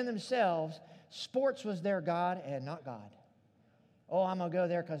her and themselves sports was their God and not God. Oh, I'm going to go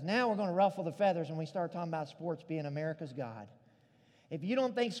there because now we're going to ruffle the feathers when we start talking about sports being America's God. If you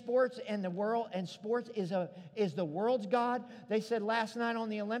don't think sports and the world and sports is the world's God, they said last night on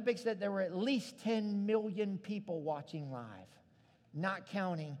the Olympics that there were at least 10 million people watching live, not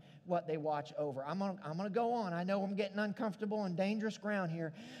counting what they watch over. I'm going to go on. I know I'm getting uncomfortable and dangerous ground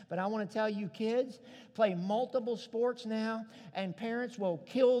here, but I want to tell you kids, play multiple sports now, and parents will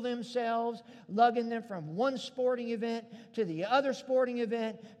kill themselves lugging them from one sporting event to the other sporting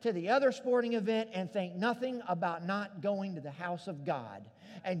event to the other sporting event and think nothing about not going to the house of God.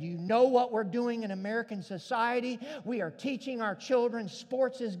 And you know what we're doing in American society? We are teaching our children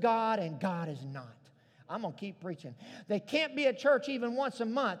sports is God and God is not. I'm going to keep preaching. They can't be at church even once a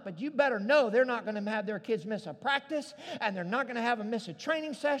month, but you better know they're not going to have their kids miss a practice, and they're not going to have them miss a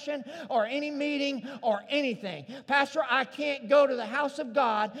training session or any meeting or anything. Pastor, I can't go to the house of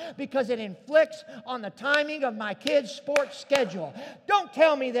God because it inflicts on the timing of my kids' sports schedule. Don't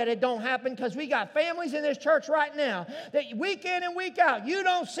tell me that it don't happen because we got families in this church right now that week in and week out, you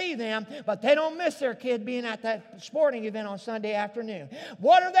don't see them, but they don't miss their kid being at that sporting event on Sunday afternoon.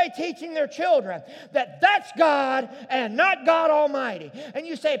 What are they teaching their children? That's God and not God Almighty. And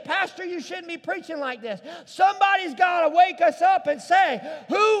you say, Pastor, you shouldn't be preaching like this. Somebody's got to wake us up and say,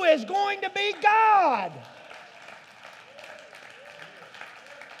 who is going to be God?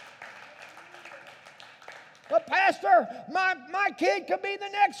 But Pastor, my kid could be the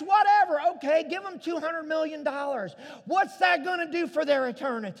next whatever. Okay, give them $200 million. What's that going to do for their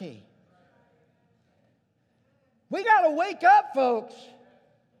eternity? We got to wake up, folks.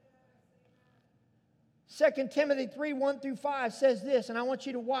 2 Timothy 3:1-5 says this, and I want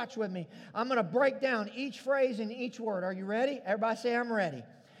you to watch with me. I'm going to break down each phrase and each word. Are you ready? Everybody say, I'm ready.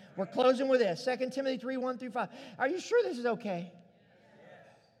 We're closing with this. 2 Timothy 3:1-5. Are you sure this is okay?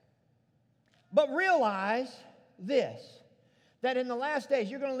 But realize this, that in the last days,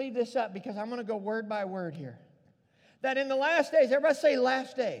 you're going to leave this up because I'm going to go word by word here. That in the last days, everybody say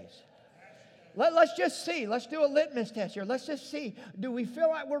last days. Let's just see. Let's do a litmus test here. Let's just see. Do we feel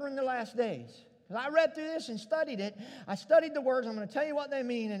like we're in the last days? I read through this and studied it. I studied the words. I'm going to tell you what they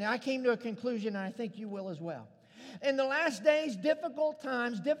mean, and I came to a conclusion, and I think you will as well. In the last days, difficult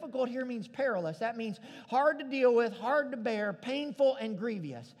times. Difficult here means perilous. That means hard to deal with, hard to bear, painful, and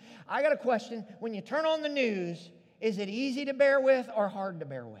grievous. I got a question. When you turn on the news, is it easy to bear with or hard to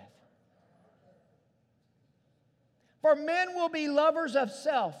bear with? For men will be lovers of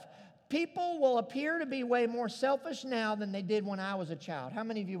self. People will appear to be way more selfish now than they did when I was a child. How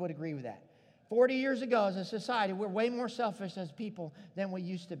many of you would agree with that? 40 years ago, as a society, we're way more selfish as people than we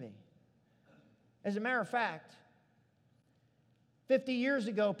used to be. As a matter of fact, 50 years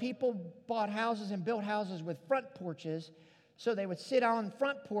ago, people bought houses and built houses with front porches, so they would sit on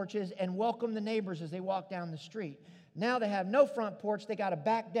front porches and welcome the neighbors as they walked down the street. Now they have no front porch. They got a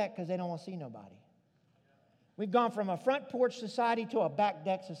back deck because they don't want to see nobody. We've gone from a front porch society to a back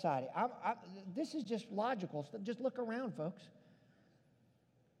deck society. This is just logical. Just look around, folks.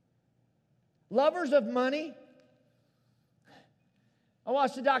 Lovers of money. I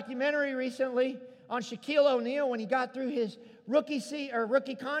watched a documentary recently on Shaquille O'Neal when he got through his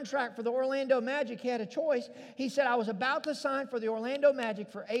rookie contract for the Orlando Magic. He had a choice. He said, I was about to sign for the Orlando Magic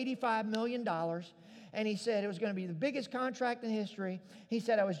for $85 million. And he said it was going to be the biggest contract in history. He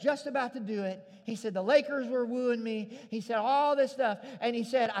said, I was just about to do it. He said, the Lakers were wooing me. He said, all this stuff. And he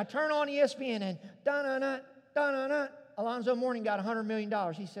said, I turn on ESPN and da-na-na, da-na-na. Alonzo Mourning got $100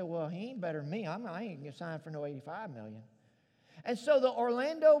 million. He said, well, he ain't better than me. I ain't going to sign for no $85 million. And so the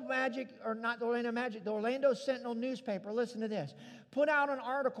Orlando Magic, or not the Orlando Magic, the Orlando Sentinel newspaper, listen to this, put out an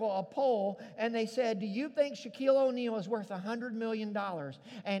article, a poll, and they said, do you think Shaquille O'Neal is worth $100 million?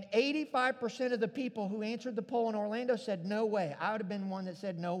 And 85% of the people who answered the poll in Orlando said, no way. I would have been one that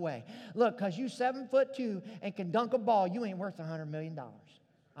said, no way. Look, because you 7'2" and can dunk a ball, you ain't worth $100 million.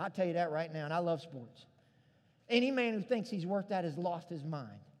 I'll tell you that right now, and I love sports. Any man who thinks he's worth that has lost his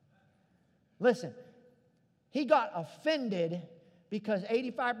mind. Listen. He got offended because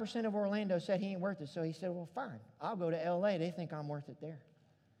 85% of Orlando said he ain't worth it. So he said, well, fine, I'll go to L.A. They think I'm worth it there.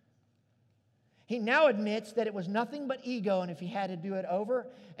 He now admits that it was nothing but ego, and if he had to do it over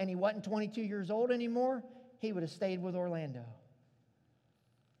and he wasn't 22 years old anymore, he would have stayed with Orlando. It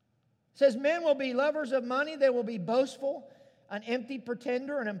says, men will be lovers of money. They will be boastful, an empty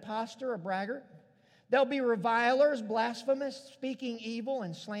pretender, an imposter, a braggart. They'll be revilers, blasphemous, speaking evil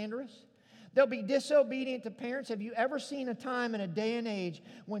and slanderous. They'll be disobedient to parents. Have you ever seen a time in a day and age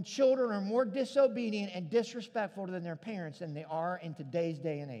when children are more disobedient and disrespectful than their parents than they are in today's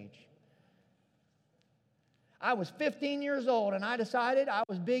day and age? I was 15 years old and I decided I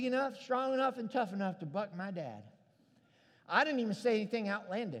was big enough, strong enough, and tough enough to buck my dad. I didn't even say anything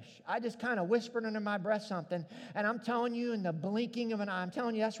outlandish. I just kind of whispered under my breath something. And I'm telling you, in the blinking of an eye, I'm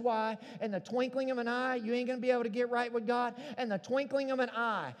telling you that's why, in the twinkling of an eye, you ain't going to be able to get right with God. In the twinkling of an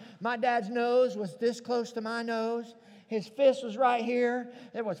eye, my dad's nose was this close to my nose. His fist was right here.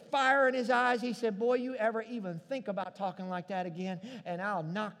 There was fire in his eyes. He said, boy, you ever even think about talking like that again, and I'll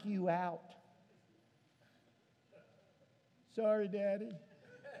knock you out. Sorry, Daddy.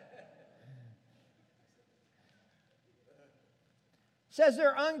 Says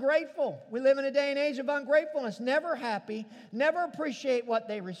they're ungrateful. We live in a day and age of ungratefulness, never happy, never appreciate what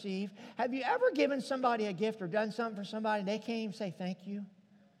they receive. Have you ever given somebody a gift or done something for somebody and they can't even say thank you?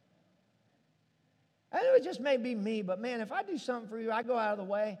 I know it just may be me, but man, if I do something for you, I go out of the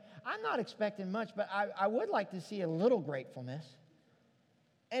way. I'm not expecting much, but I would like to see a little gratefulness.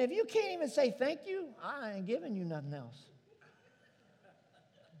 And if you can't even say thank you, I ain't giving you nothing else.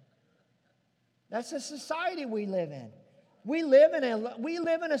 That's the society we live in. We live in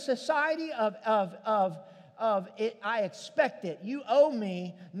a society of it, I expect it. You owe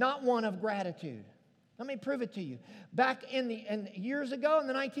me, not one of gratitude. Let me prove it to you. Back in years ago in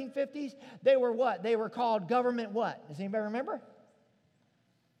the 1950s, they were what? They were called government what? Does anybody remember?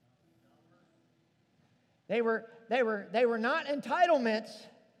 They were not entitlements.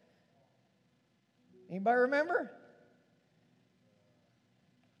 Anybody remember?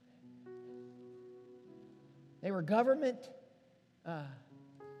 They were government, I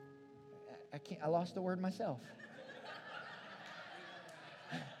lost the word myself.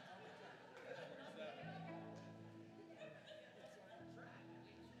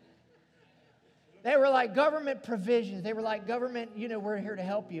 They were like government provisions. They were like government, we're here to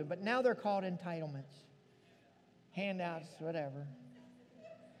help you. But now they're called entitlements, handouts, whatever.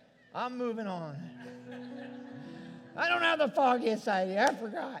 I'm moving on. I don't have the foggiest idea. I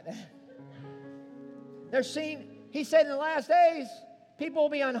forgot. He said in the last days, people will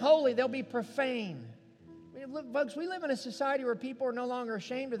be unholy. They'll be profane. Folks, we live in a society where people are no longer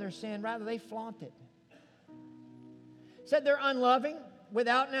ashamed of their sin. Rather, they flaunt it. Said they're unloving,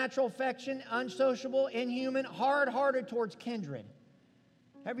 without natural affection, unsociable, inhuman, hard-hearted towards kindred.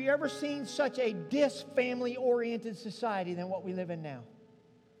 Have you ever seen such a dis-family-oriented society than what we live in now?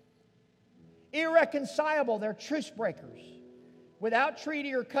 Irreconcilable, they're truce breakers. Without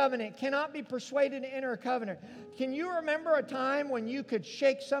treaty or covenant, cannot be persuaded to enter a covenant. Can you remember a time when you could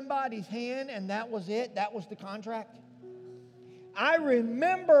shake somebody's hand and that was it? That was the contract? I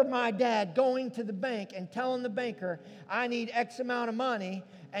remember my dad going to the bank and telling the banker, I need X amount of money,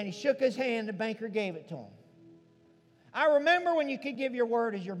 and he shook his hand, the banker gave it to him. I remember when you could give your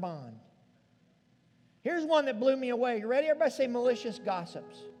word as your bond. Here's one that blew me away. You ready? Everybody say malicious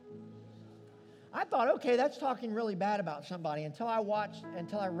gossips. I thought, okay, that's talking really bad about somebody until I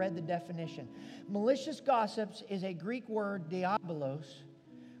read the definition. Malicious gossips is a Greek word, diabolos,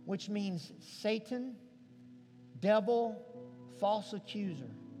 which means Satan, devil, false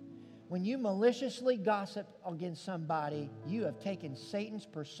accuser. When you maliciously gossip against somebody, you have taken Satan's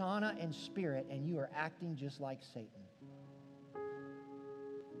persona and spirit, and you are acting just like Satan.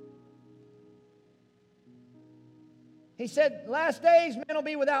 He said, last days men will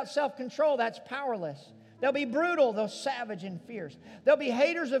be without self-control. That's powerless. They'll be brutal, they'll savage and fierce. They'll be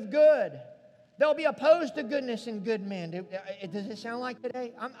haters of good. They'll be opposed to goodness and good men. Does it sound like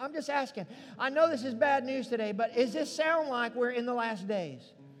today? I'm just asking. I know this is bad news today, but does this sound like we're in the last days?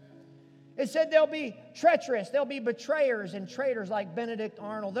 It said they'll be treacherous. They'll be betrayers and traitors like Benedict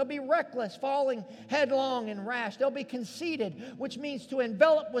Arnold. They'll be reckless, falling headlong and rash. They'll be conceited, which means to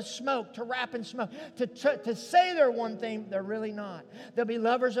envelop with smoke, to wrap in smoke, to say they're one thing, they're really not. They'll be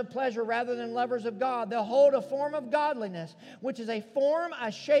lovers of pleasure rather than lovers of God. They'll hold a form of godliness, which is a form,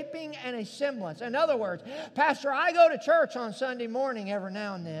 a shaping, and a semblance. In other words, Pastor, I go to church on Sunday morning every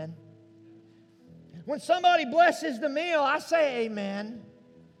now and then. When somebody blesses the meal, I say amen.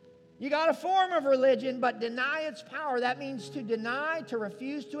 You got a form of religion, but deny its power. That means to deny, to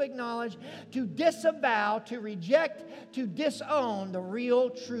refuse to acknowledge, to disavow, to reject, to disown the real,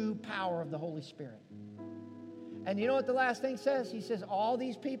 true power of the Holy Spirit. And you know what the last thing says? He says, all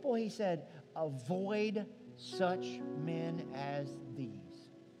these people, he said, avoid such men as these.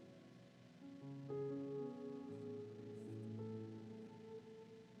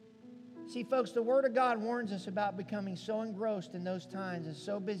 See, folks, the Word of God warns us about becoming so engrossed in those times and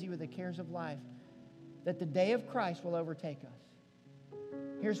so busy with the cares of life that the day of Christ will overtake us.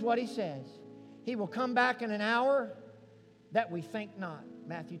 Here's what He says. He will come back in an hour that we think not.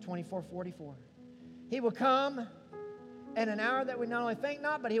 Matthew 24:44. He will come in an hour that we not only think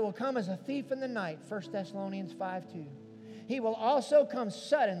not, but He will come as a thief in the night. 1 Thessalonians 5:2. He will also come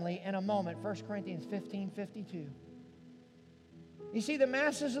suddenly in a moment. 1 Corinthians 15:52. You see, the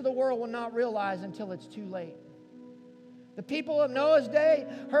masses of the world will not realize until it's too late. The people of Noah's day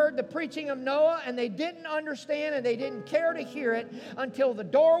heard the preaching of Noah, and they didn't understand and they didn't care to hear it until the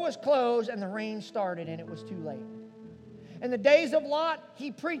door was closed and the rain started and it was too late. In the days of Lot,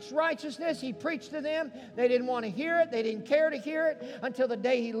 he preached righteousness. He preached to them. They didn't want to hear it. They didn't care to hear it until the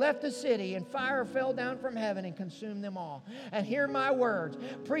day he left the city and fire fell down from heaven and consumed them all. And hear my words.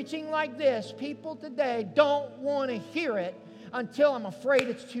 Preaching like this, people today don't want to hear it until I'm afraid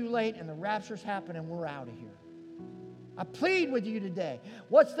it's too late and the rapture's happened and we're out of here. I plead with you today.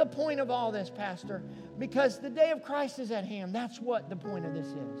 What's the point of all this, Pastor? Because the day of Christ is at hand. That's what the point of this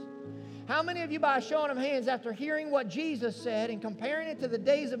is. How many of you, by a show of hands, after hearing what Jesus said and comparing it to the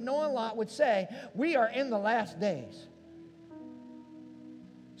days of Noah and Lot, would say, we are in the last days?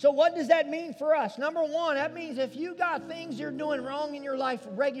 So what does that mean for us? Number one, that means if you got things you're doing wrong in your life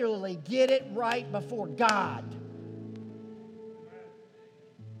regularly, get it right before God.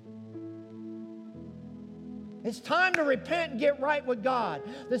 It's time to repent and get right with God.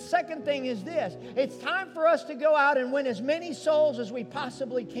 The second thing is this. It's time for us to go out and win as many souls as we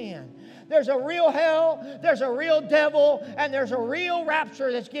possibly can. There's a real hell, there's a real devil, and there's a real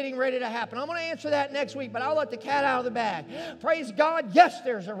rapture that's getting ready to happen. I'm going to answer that next week, but I'll let the cat out of the bag. Praise God, yes,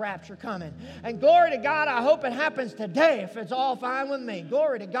 there's a rapture coming. And glory to God, I hope it happens today if it's all fine with me.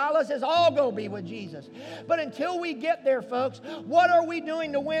 Glory to God, let's just all go be with Jesus. But until we get there, folks, what are we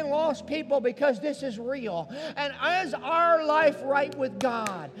doing to win lost people? Because this is real. And is our life right with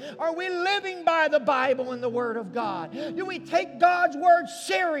God? Are we living by the Bible and the Word of God? Do we take God's Word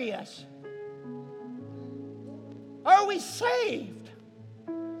serious? Are we saved?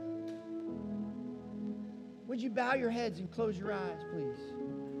 Would you bow your heads and close your eyes, please?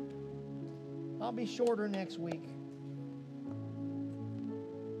 I'll be shorter next week.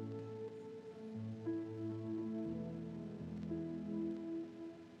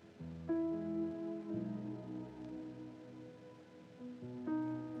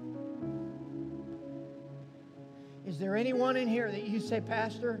 Is there anyone in here that you say,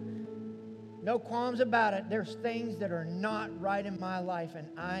 Pastor, no qualms about it, there's things that are not right in my life and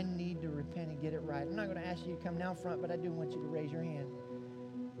I need to repent and get it right? I'm not going to ask you to come down front, but I do want you to raise your hand.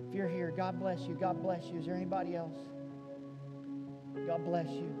 If you're here, God bless you. God bless you. Is there anybody else? God bless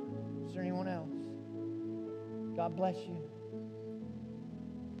you. Is there anyone else? God bless you.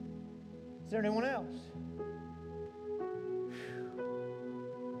 Is there anyone else?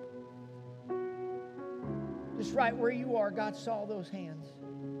 Just right where you are, God saw those hands.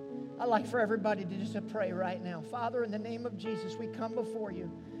 I'd like for everybody to just pray right now. Father, in the name of Jesus, we come before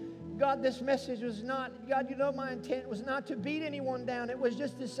you. God, this message was not, God, you know my intent was not to beat anyone down. It was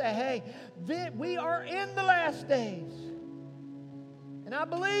just to say, hey, we are in the last days. And I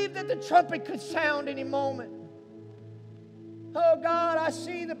believe that the trumpet could sound any moment. Oh, God, I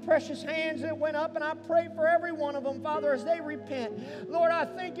see the precious hands that went up, and I pray for every one of them, Father, as they repent. Lord, I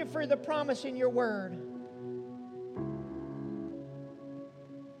thank you for the promise in your word.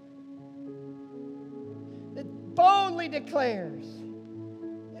 That boldly declares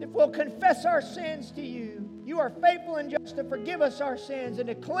that if we'll confess our sins to you, you are faithful and just to forgive us our sins and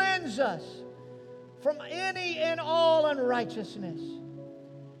to cleanse us from any and all unrighteousness.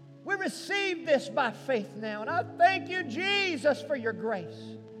 We receive this by faith now, and I thank you, Jesus, for your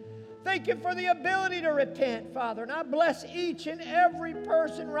grace. Thank you for the ability to repent, Father, and I bless each and every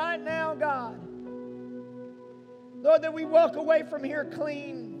person right now, God. Lord, that we walk away from here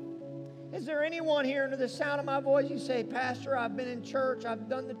clean. Is there anyone here under the sound of my voice? You say, Pastor, I've been in church, I've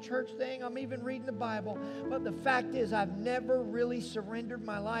done the church thing, I'm even reading the Bible, but the fact is I've never really surrendered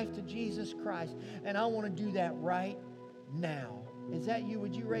my life to Jesus Christ, and I want to do that right now. Is that you?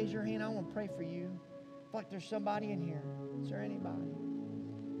 Would you raise your hand? I want to pray for you. I feel like there's somebody in here. Is there anybody?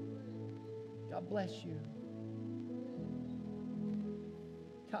 God bless you.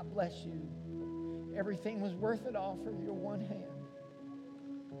 God bless you. Everything was worth it all for your one hand.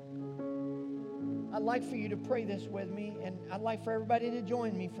 I'd like for you to pray this with me, and I'd like for everybody to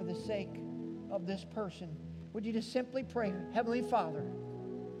join me for the sake of this person. Would you just simply pray, Heavenly Father,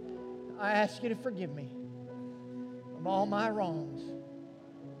 I ask you to forgive me of all my wrongs,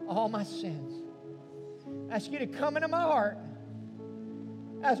 all my sins. I ask you to come into my heart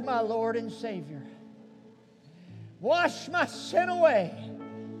as my Lord and Savior. Wash my sin away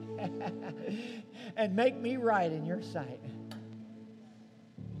and make me right in your sight.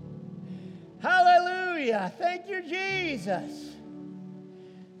 Hallelujah. Thank you, Jesus.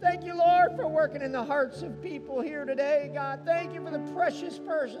 Thank you, Lord, for working in the hearts of people here today, God. Thank you for the precious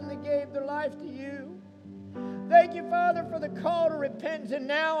person that gave their life to you. Thank you, Father, for the call to repentance. And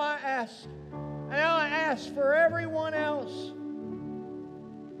now I ask for everyone else.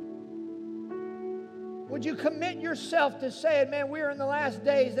 Would you commit yourself to saying, man, we're in the last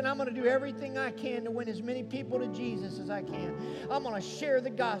days, and I'm going to do everything I can to win as many people to Jesus as I can. I'm going to share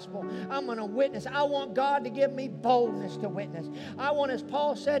the gospel. I'm going to witness. I want God to give me boldness to witness. I want, as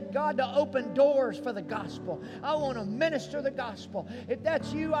Paul said, God to open doors for the gospel. I want to minister the gospel. If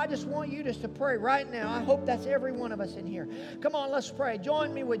that's you, I just want you just to pray right now. I hope that's every one of us in here. Come on, let's pray.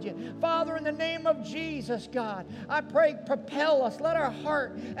 Join me, would you? Father, in the name of Jesus, God, I pray, propel us. Let our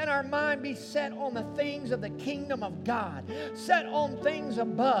heart and our mind be set on the things of the kingdom of God, set on things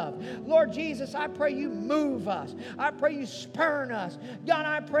above. Lord Jesus, I pray you move us. I pray you spurn us. God,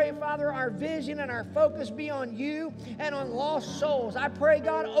 I pray, Father, our vision and our focus be on you and on lost souls. I pray,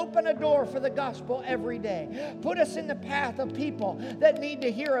 God, open a door for the gospel every day. Put us in the path of people that need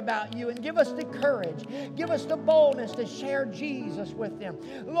to hear about you, and give us the courage, give us the boldness to share Jesus with them.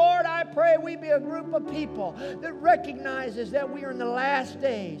 Lord, I pray we be a group of people that recognizes that we are in the last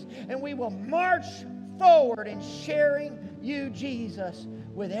days, and we will march forward in sharing you, Jesus,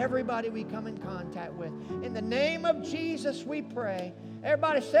 with everybody we come in contact with. In the name of Jesus we pray.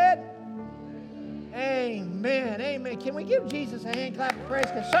 Everybody said, amen. Amen. Can we give Jesus a hand clap of praise?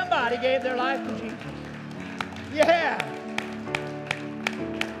 Because somebody gave their life to Jesus. Yeah.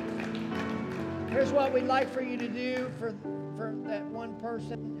 Here's what we'd like for you to do for that one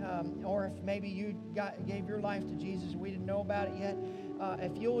person, or if maybe you gave your life to Jesus and we didn't know about it yet.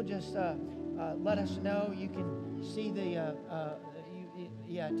 If you'll just let us know. You can see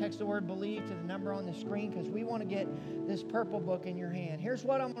text the word believe to the number on the screen, because we want to get this purple book in your hand. Here's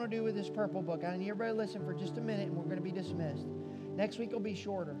what I'm going to do with this purple book. I need everybody to listen for just a minute, and we're going to be dismissed. Next week will be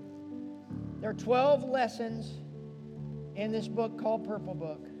shorter. There are 12 lessons in this book called Purple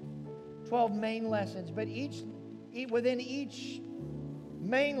Book. 12 main lessons, but within each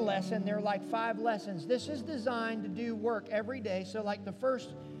main lesson, there are like 5 lessons. This is designed to do work every day. So like the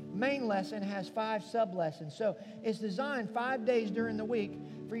first main lesson has 5 sub-lessons. So it's designed 5 days during the week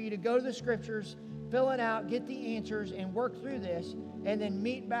for you to go to the scriptures, fill it out, get the answers, and work through this, and then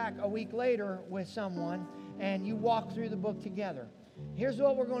meet back a week later with someone, and you walk through the book together. Here's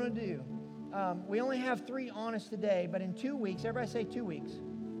what we're going to do. We only have 3 honest today, but in 2 weeks, everybody say 2 weeks,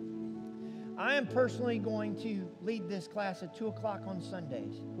 I am personally going to lead this class at 2 o'clock on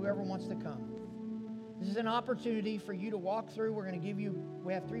Sundays, whoever wants to come. This is an opportunity for you to walk through. We're going to give you,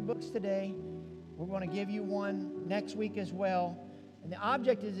 we have 3 books today. We're going to give you one next week as well. And the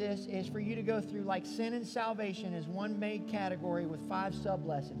object of this is for you to go through, like sin and salvation is one main category with 5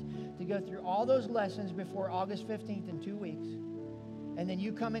 sub-lessons. To go through all those lessons before August 15th in 2 weeks. And then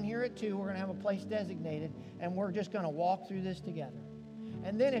you come in here at 2. We're going to have a place designated, and we're just going to walk through this together.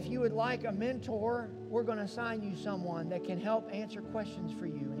 And then if you would like a mentor, we're going to assign you someone that can help answer questions for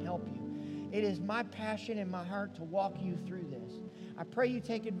you and help you. It is my passion and my heart to walk you through this. I pray you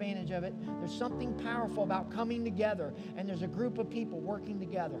take advantage of it. There's something powerful about coming together, and there's a group of people working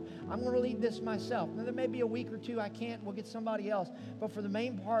together. I'm going to lead this myself. Now, there may be a week or two I can't. We'll get somebody else. But for the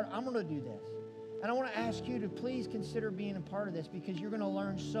main part, I'm going to do this. And I want to ask you to please consider being a part of this, because you're going to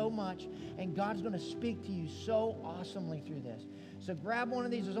learn so much, and God's going to speak to you so awesomely through this. So grab one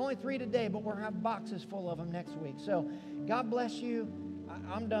of these. There's only 3 today, but we'll have boxes full of them next week. So God bless you.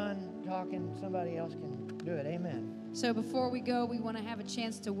 I'm done talking. Somebody else can do it. Amen. So before we go, we want to have a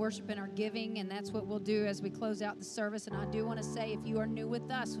chance to worship in our giving, and that's what we'll do as we close out the service. And I do want to say, if you are new with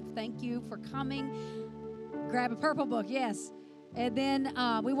us, thank you for coming. Grab a purple book, yes. And then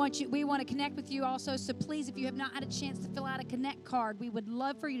we want to connect with you also. So please, if you have not had a chance to fill out a Connect card, we would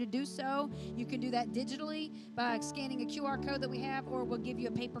love for you to do so. You can do that digitally by scanning a QR code that we have, or we'll give you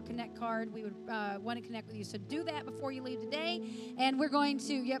a paper Connect card. We would want to connect with you. So do that before you leave today. And we're going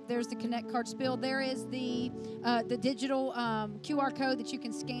to, there's the Connect card spill. There is the digital QR code that you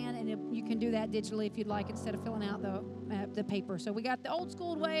can scan, and you can do that digitally if you'd like, instead of filling out the paper. So we got the old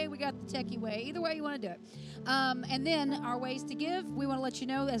school way, we got the techie way. Either way you want to do it. And then our ways to give, we want to let you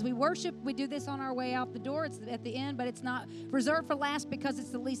know as we worship, we do this on our way out the door. It's at the end, but it's not reserved for last because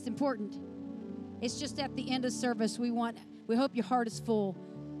it's the least important. It's just at the end of service. We hope your heart is full,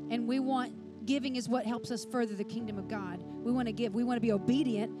 and giving is what helps us further the kingdom of God. We want to give. We want to be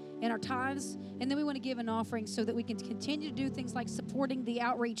obedient in our tithes, and then we want to give an offering so that we can continue to do things like supporting the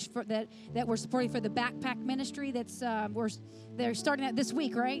outreach that we're supporting for the backpack ministry. They're starting that this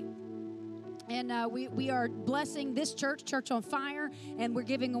week, right? And we are blessing this Church on Fire, and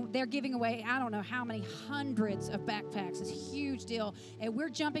they're giving away, I don't know how many hundreds of backpacks. It's a huge deal. And we're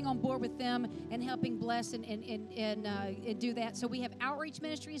jumping on board with them and helping bless and do that. So we have outreach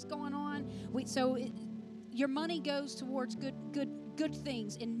ministries going on. Your money goes towards good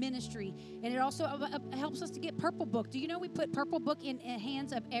things in ministry, and it also helps us to get Purple Book. Do you know we put Purple Book in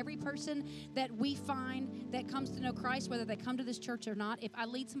hands of every person that we find that comes to know Christ, whether they come to this church or not? If I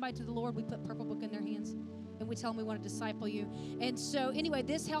lead somebody to the Lord, we put Purple Book in their hands, and we tell them we want to disciple you. And so anyway,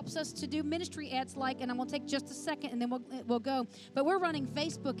 this helps us to do ministry ads and I'm going to take just a second, and then we'll go. But we're running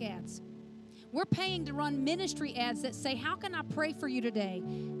Facebook ads. We're paying to run ministry ads that say, how can I pray for you today?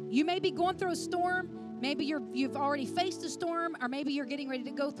 You may be going through a storm. Maybe you've already faced a storm, or maybe you're getting ready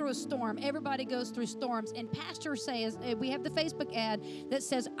to go through a storm. Everybody goes through storms. And pastor says, we have the Facebook ad that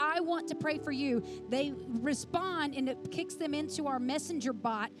says, I want to pray for you. They respond, and it kicks them into our messenger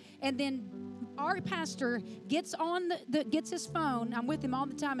bot. And then our pastor gets his phone. I'm with him all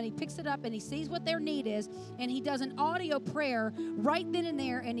the time, and he picks it up, and he sees what their need is, and he does an audio prayer right then and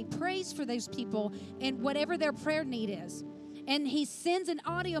there, and he prays for those people and whatever their prayer need is. And he sends an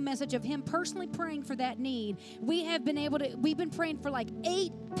audio message of him personally praying for that need. We've been praying for like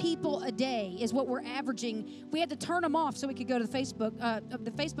 8 people a day is what we're averaging. We had to turn them off so we could go to the Facebook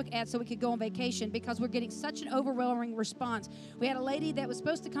ad so we could go on vacation, because we're getting such an overwhelming response. We had a lady that was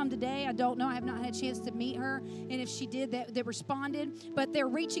supposed to come today. I don't know. I have not had a chance to meet her. And if she did, that responded. But they're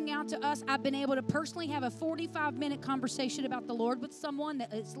reaching out to us. I've been able to personally have a 45-minute conversation about the Lord with someone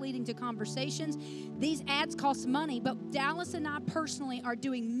that is leading to conversations. These ads cost money, but Dallas and I personally are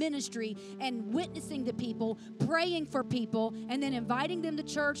doing ministry and witnessing to people, praying for people, and then inviting them to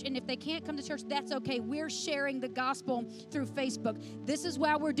church. And if they can't come to church, that's okay. We're sharing the gospel through Facebook. This is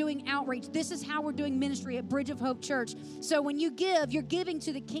why we're doing outreach. This is how we're doing ministry at Bridge of Hope Church. So when you give, you're giving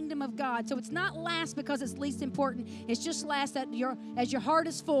to the kingdom of God. So it's not last because it's least important. It's just last as your heart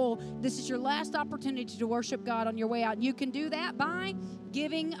is full. This is your last opportunity to worship God on your way out. And you can do that by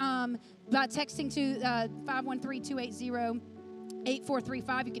giving, by texting to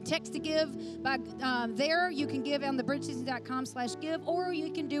 513-280-8435. You can text to give by there. You can give on the bridgeseason.com/give, or you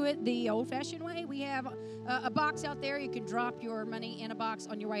can do it the old-fashioned way. We have a box out there. You can drop your money in a box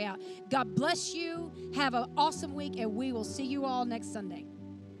on your way out. God bless you. Have an awesome week, and we will see you all next Sunday.